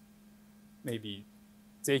attraction, maybe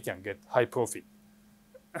they can get high profit.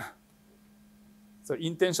 So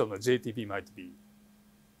intention of JTB might be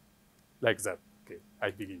like that, okay,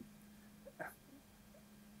 I believe.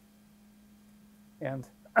 And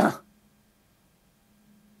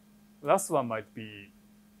last one might be,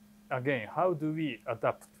 again, how do we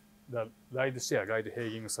adapt the ride-share,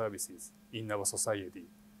 ride-hailing services in our society?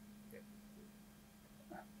 Okay.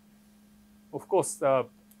 Of course, the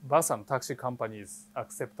bus and taxi companies'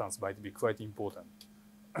 acceptance might be quite important.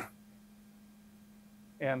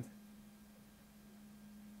 And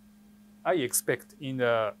I expect in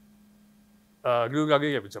the rural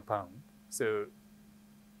area of Japan, so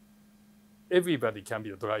everybody can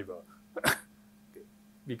be a driver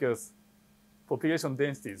because population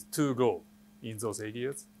density is too low in those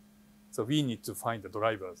areas. So we need to find the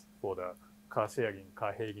drivers for the car sharing,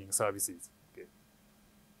 car hailing services. Okay.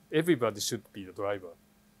 Everybody should be the driver.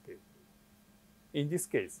 Okay. In this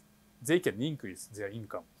case, they can increase their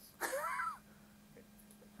income.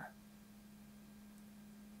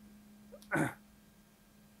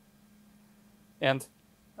 And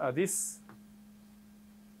this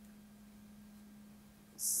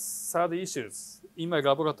third issues, in my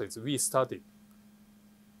laboratories, we started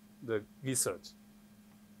the research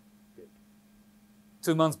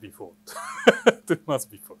 2 months before. 2 months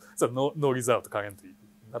before. So no result currently.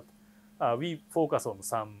 But we focus on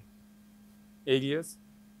some areas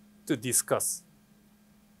to discuss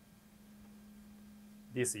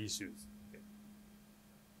these issues.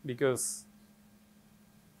 Because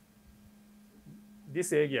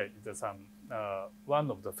this area is one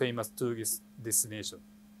of the famous tourist destinations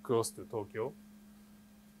close to Tokyo,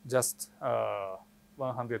 just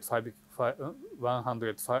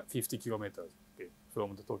 150 kilometers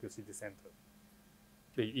from the Tokyo city center.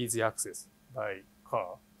 Very easy access by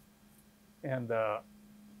car. And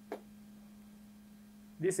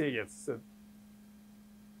this area is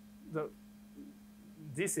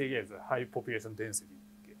a high population density.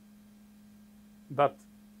 Okay. But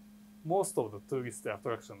most of the tourist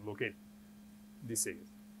attractions locate this area.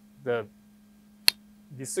 The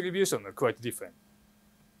distribution are quite different.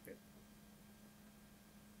 Okay.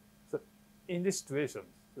 So in this situation,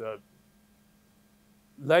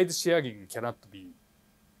 ride sharing cannot be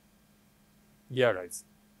realized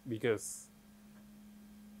because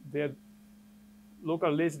the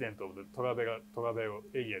local resident of the travel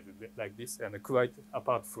areas like this and quite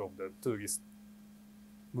apart from the tourist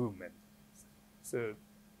movement. So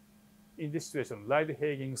in this situation,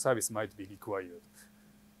 ride-hailing service might be required.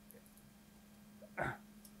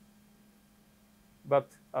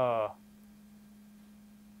 But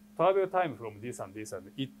travel time from this and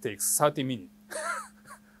it takes 30 minutes.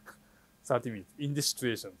 30 minutes. In this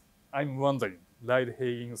situation, I'm wondering,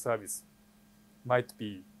 ride-hailing service might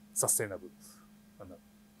be sustainable or not.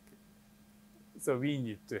 Okay. So we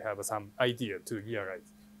need to have some idea to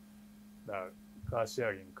realize the car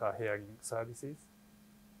sharing, car hailing services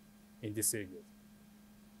in this area.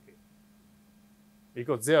 Okay.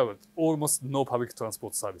 Because there are almost no public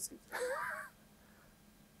transport services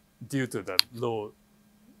due to the low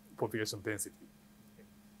population density.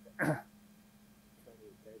 Okay.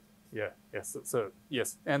 Yeah, yes, so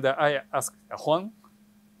yes. And I asked Juan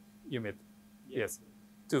you met, yes,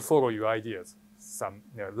 to follow your ideas. Some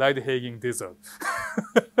ride-hailing desert.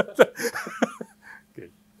 Okay,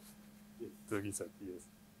 Yes. to research, yes.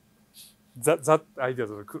 That idea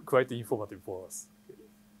was quite informative for us.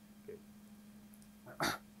 Okay.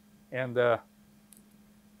 And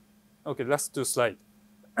okay, last two slides.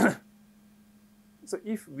 So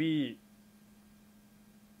if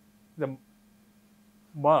the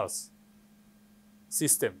Mars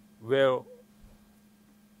system well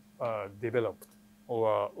developed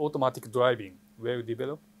or automatic driving well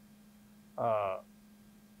developed,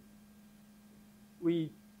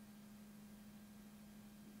 we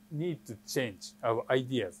need to change our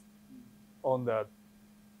ideas on the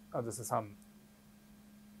some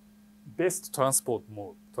best transport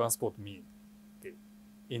mean, okay,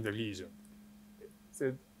 in the region. Okay.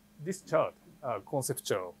 So this chart,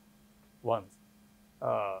 conceptual ones,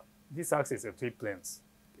 this axis is trip length,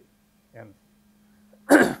 okay, and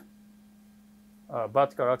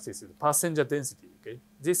vertical axis is passenger density. Okay,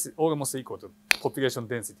 this is almost equal to population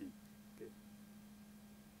density. Okay.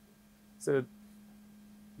 So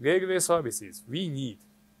railway services, we need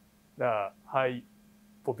the high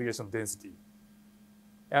population density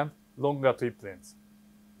and longer trip lengths.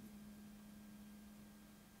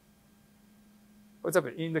 For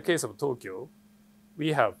example, in the case of Tokyo,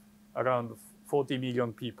 we have around 40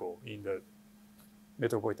 million people in the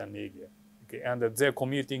metropolitan area, okay, and their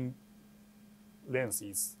commuting length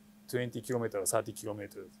is 20 kilometers, 30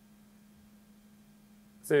 kilometers.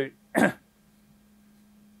 So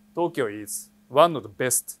Tokyo is one of the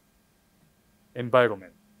best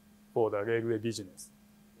environment for the railway business.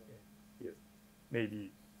 Yes,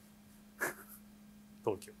 maybe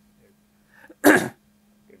Tokyo. Okay.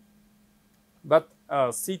 But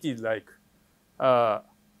cities like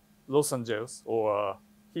Los Angeles or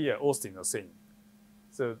here Austin are same.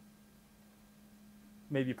 So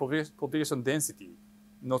maybe population density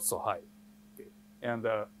not so high, okay, and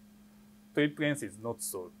trip length is not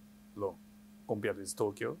so long compared with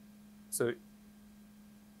Tokyo. So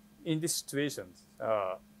in these situations,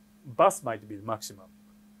 bus might be the maximum.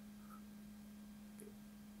 Okay.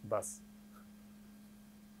 Bus.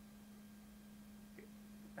 Okay.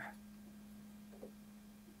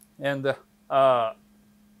 And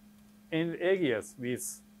in areas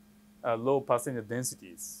with low passenger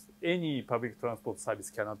densities, any public transport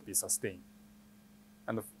service cannot be sustained.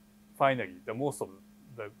 And finally, the most of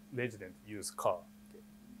the residents use car. Okay.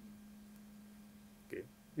 Okay.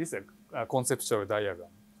 This is a conceptual diagram.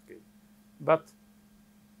 Okay. But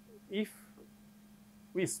if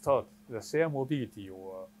we start the shared mobility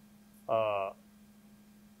or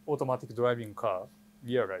automatic driving car,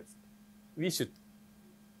 realize we should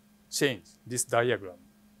change this diagram.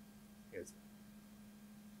 Yes.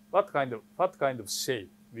 What kind of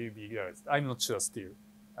shape will be realized? I'm not sure still.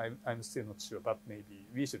 I'm still not sure, but maybe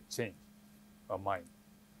we should change our mind.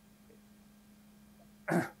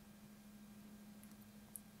 Okay.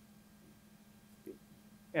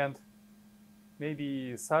 And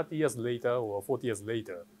maybe 30 years later or 40 years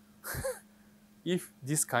later, if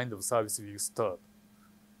this kind of service will start,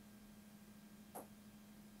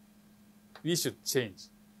 we should change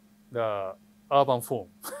the urban form.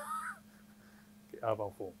 Okay,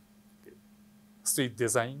 urban form. Okay. Street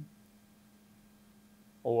design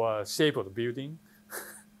or shape of the building.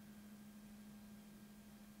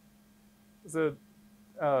 So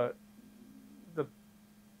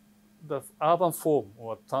the urban form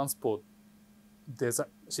or transport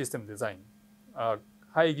system design are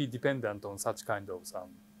highly dependent on such kind of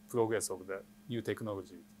progress of the new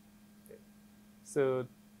technology. Okay. So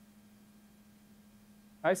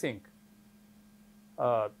I think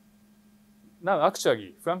now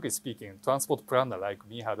actually, frankly speaking, transport planner like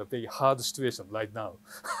me had a very hard situation right now.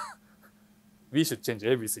 We should change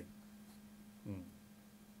everything.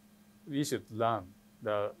 We should learn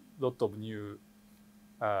a lot of new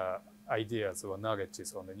ideas or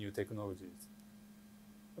knowledges on the new technologies.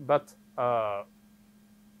 But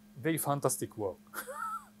very fantastic work,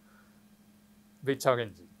 very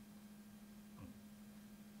challenging.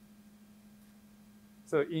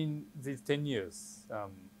 So in these 10 years,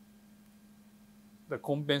 the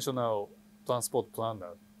conventional transport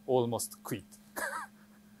planner almost quit.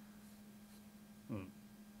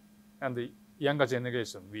 And the younger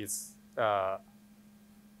generation with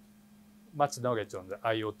much knowledge on the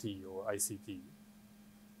IoT or ICT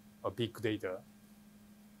or big data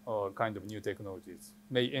or kind of new technologies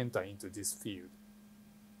may enter into this field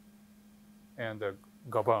and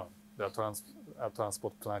govern the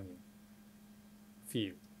transport planning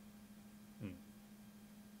field.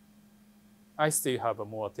 I still have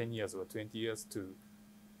more 10 years or 20 years to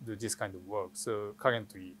do this kind of work. So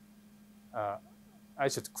currently, I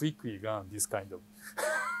should quickly learn this kind of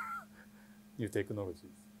new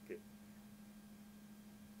technologies. Okay.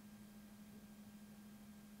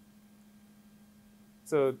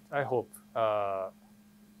 So I hope the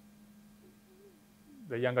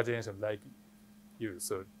younger generation like you,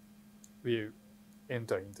 so we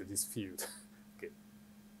enter into this field okay,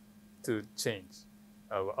 to change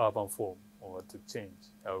our urban form or to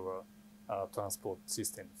change our transport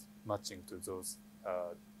systems matching to those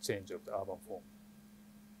change of the urban form.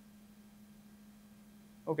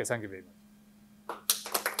 Okay, thank you very much.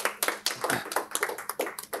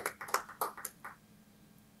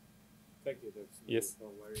 Thank you, Dr. Yes.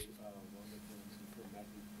 For very wonderful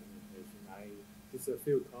informative presentation. Just a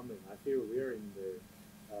few comments. I feel we're in the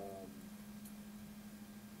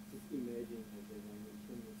just imagine that in the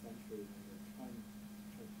 20th century when the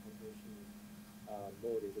transportation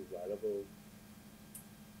mode is available,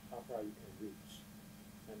 how far you can reach,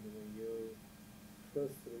 and when you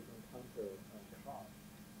first encounter a car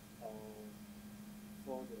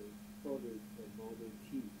for the Model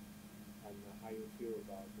T, and how you feel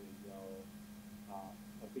about your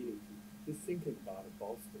ability. Just thinking about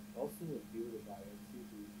Boston. Boston was built by a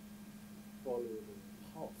city following the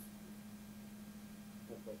pulse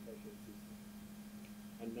transportation system.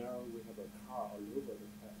 And now we have a car all over the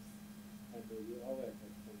place. And we always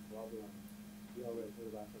have some problem. We always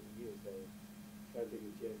heard about some news of traffic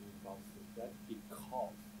jam in Boston. That's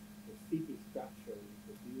because the city structure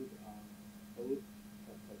is built on old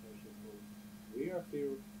transportation mode. We're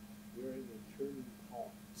in a turning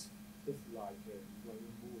point. Just like when you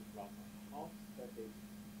move from a house traffic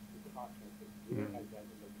to car traffic, we're at that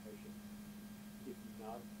location. If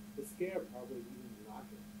not, the scale probably even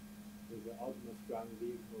larger with the autonomous ground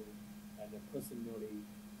vehicle and a personally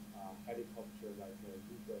helicopter like a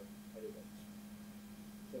Uber helicopter.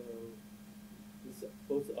 So it's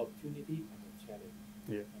both opportunity and a challenge.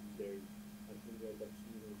 Yeah. And I think that the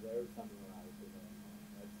very summarized.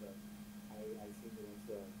 I think it's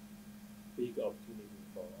a big opportunity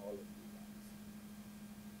for all of you guys.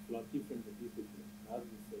 From different disciplines, not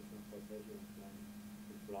just transportation planning,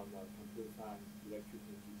 from computer science,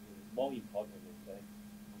 electrical engineering, more important than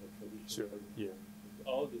the traditional. Sure. Yeah.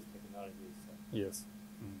 All these technologies. Yes.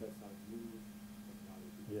 That's our new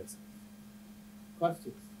technology. Yes.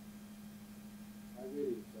 Questions? I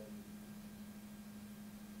really.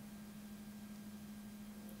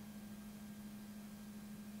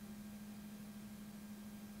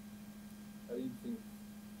 How do you think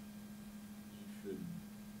you should,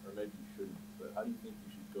 or maybe you shouldn't, but how do you think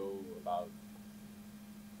you should go about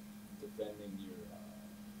defending your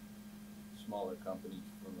smaller companies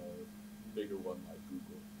from a bigger one like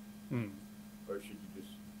Google? Or should you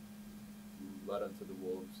just let them to the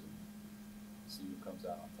wolves and see who comes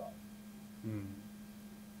out on top?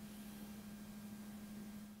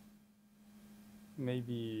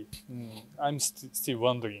 Maybe I'm still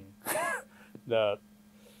wondering that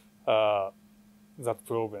that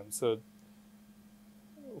problem. So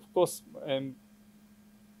of course,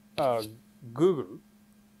 Google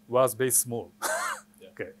was very small, Yeah.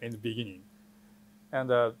 okay, in the beginning,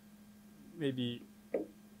 and maybe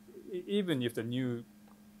even if the new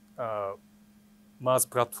mass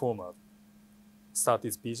platformer start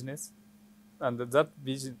its business, and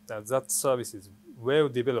that service is well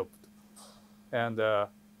developed, and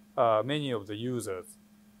many of the users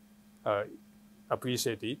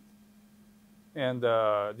appreciate it, and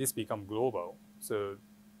this become global. So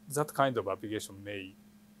that kind of application may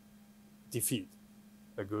defeat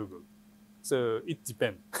Google. So it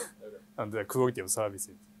depends on the quality of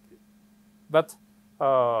services. But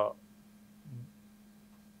the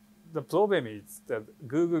problem is that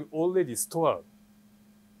Google already stored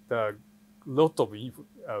the lot of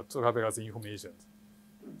travelers' information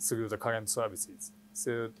through the current services.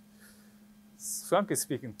 So frankly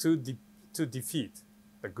speaking, to defeat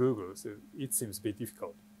the Google, so it seems very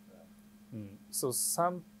difficult. So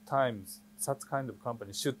sometimes that kind of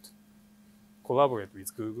company should collaborate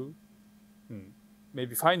with Google.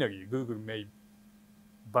 Maybe finally Google may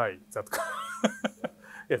buy that.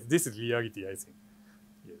 Yes, this is reality, I think.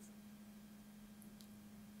 Yes.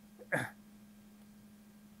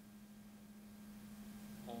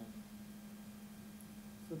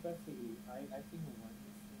 So basically, I think one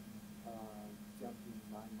thing jumped in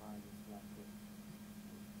my mind is like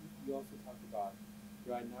you also talked about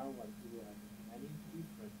right now when people have many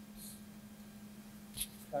different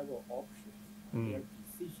travel options, their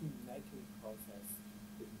decision-making process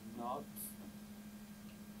is not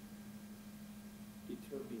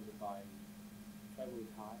determined by travel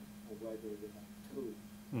time or whether they have to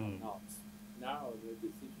or not. Now the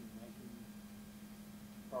decision-making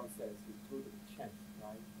process is totally changed,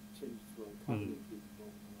 right? Changed to a cognitive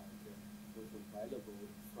mode, like what's available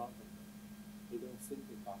in front of them. They don't think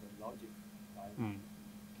about the logic, right?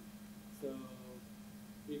 So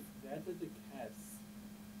if that is the case,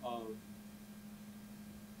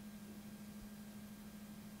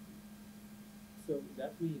 so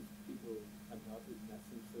that means people are not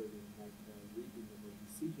necessarily like reasonable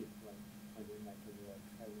decision when they make their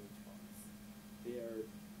career choice. They are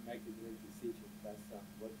making their decision based on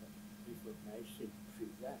what the information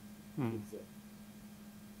present to them.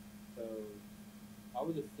 So I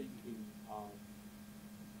was thinking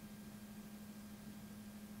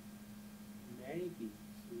maybe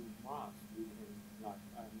through Mars we can like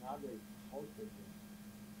another potent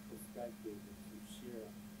perspective to share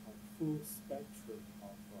a full spectrum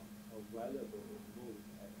of available mode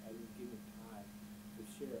at any given time to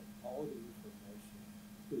share all the information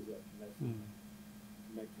to them, let them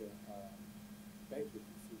make a better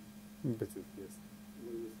decision. Better, yes.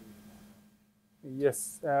 What do you think about that? Yes,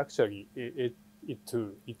 actually, it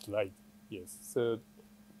too, it's right. Yes. So,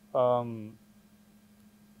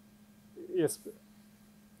 yes,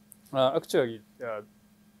 actually,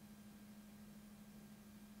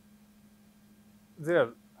 there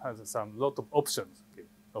has some lot of options. Okay,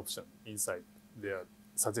 option inside their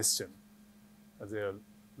suggestion, their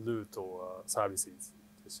route or services.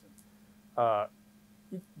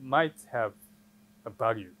 It might have a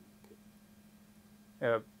value.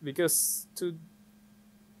 Because to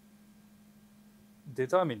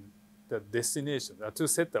determine the destination, to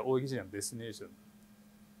set the original destination,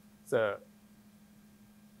 the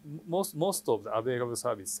most of the available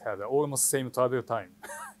service has almost same travel time,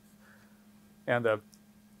 and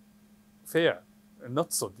fare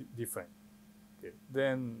not so different. Okay.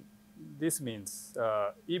 Then this means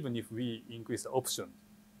even if we increase the option,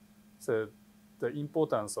 so the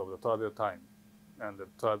importance of the travel time and the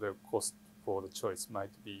travel cost for the choice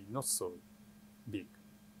might be not so big.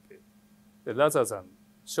 Okay. Rather than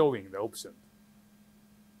showing the option,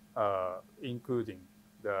 including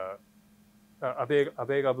the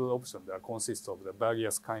available option that consists of the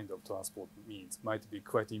various kind of transport means might be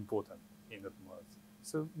quite important in that month.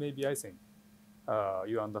 So maybe I think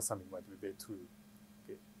your understanding might be very true.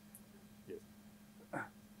 Okay. Yes.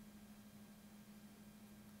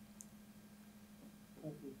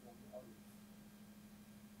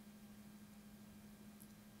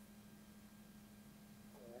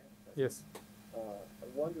 Yes.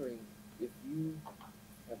 I'm wondering if you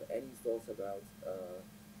have any thoughts about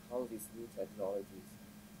how these new technologies,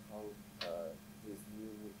 how these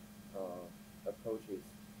new approaches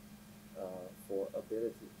for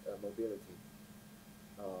mobility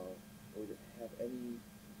would have any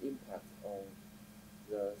impact on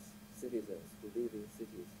the citizens who live in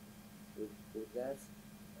cities. Would that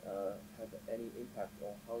have any impact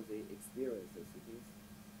on how they experience the cities?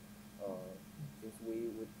 Since we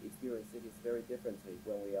would experience cities very differently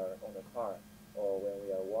when we are on a car or when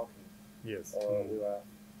we are walking, Yes. or we are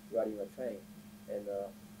riding a train, and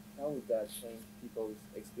how would that change people's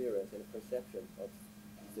experience and perception of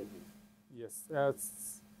cities? Yes.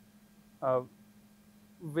 That's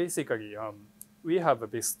basically we have a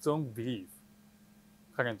very strong belief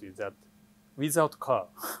currently that without car,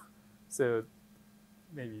 so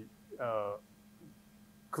maybe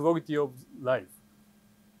quality of life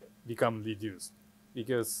become reduced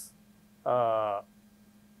because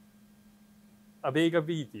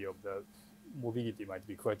availability of the mobility might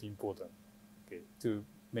be quite important, okay, to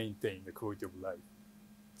maintain the quality of life.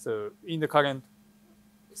 So in the current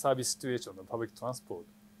service situation of public transport,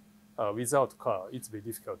 without car, it's very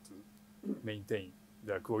difficult to maintain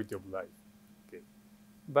the quality of life. Okay,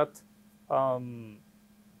 but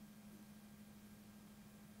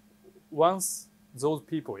once those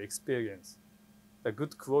people experience the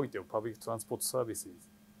good quality of public transport services,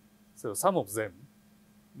 so some of them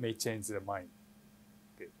may change their mind.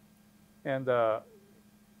 Okay, and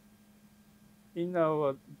in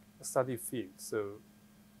our study field, so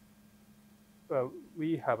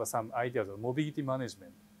we have some ideas of mobility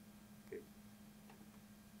management. Okay,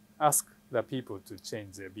 ask the people to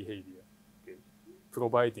change their behavior, okay,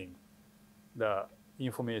 providing the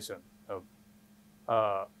information of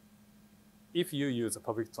if you use a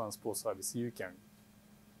public transport service, you can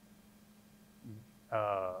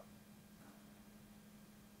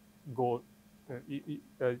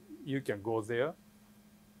you can go there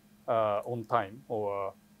on time,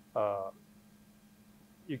 or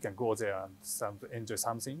you can go there and enjoy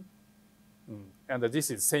something. And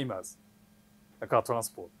this is same as a car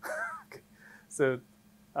transport. Okay. So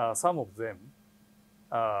some of them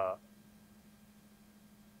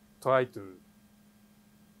try to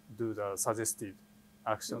do the suggested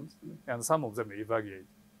actions, and some of them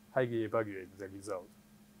highly evaluate the result,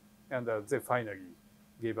 and they finally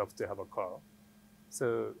gave up to have a car.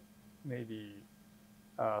 So maybe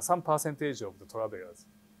some percentage of the travelers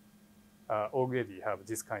already have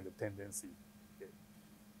this kind of tendency. Okay.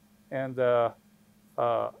 And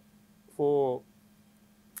for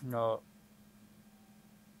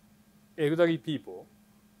elderly people,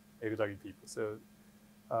 so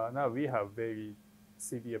now we have very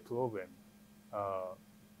severe problem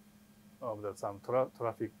of some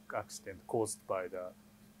traffic accident caused by the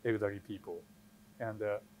elderly people. And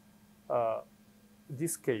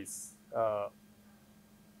this case,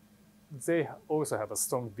 they also have a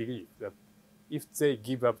strong belief that if they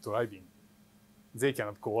give up driving, they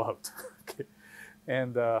cannot go out. Okay.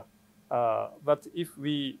 And but if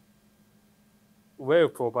we will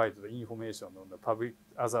provide the information on the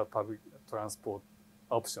other public transport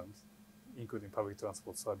options, including public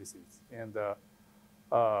transport services, and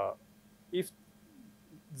if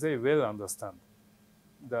they will understand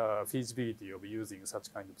the feasibility of using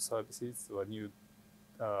such kind of services or new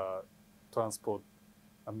transport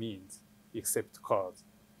means except cars,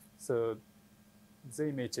 so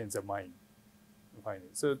they may change their mind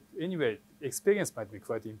finally. So anyway, experience might be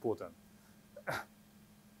quite important.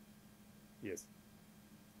 Yes,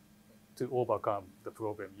 to overcome the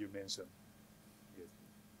problem you mentioned. Yes.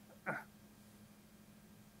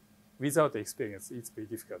 Without experience, it's very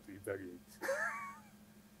difficult to evaluate. I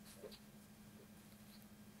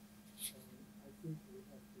think we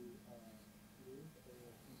have to leave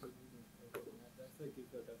or continue. That's a good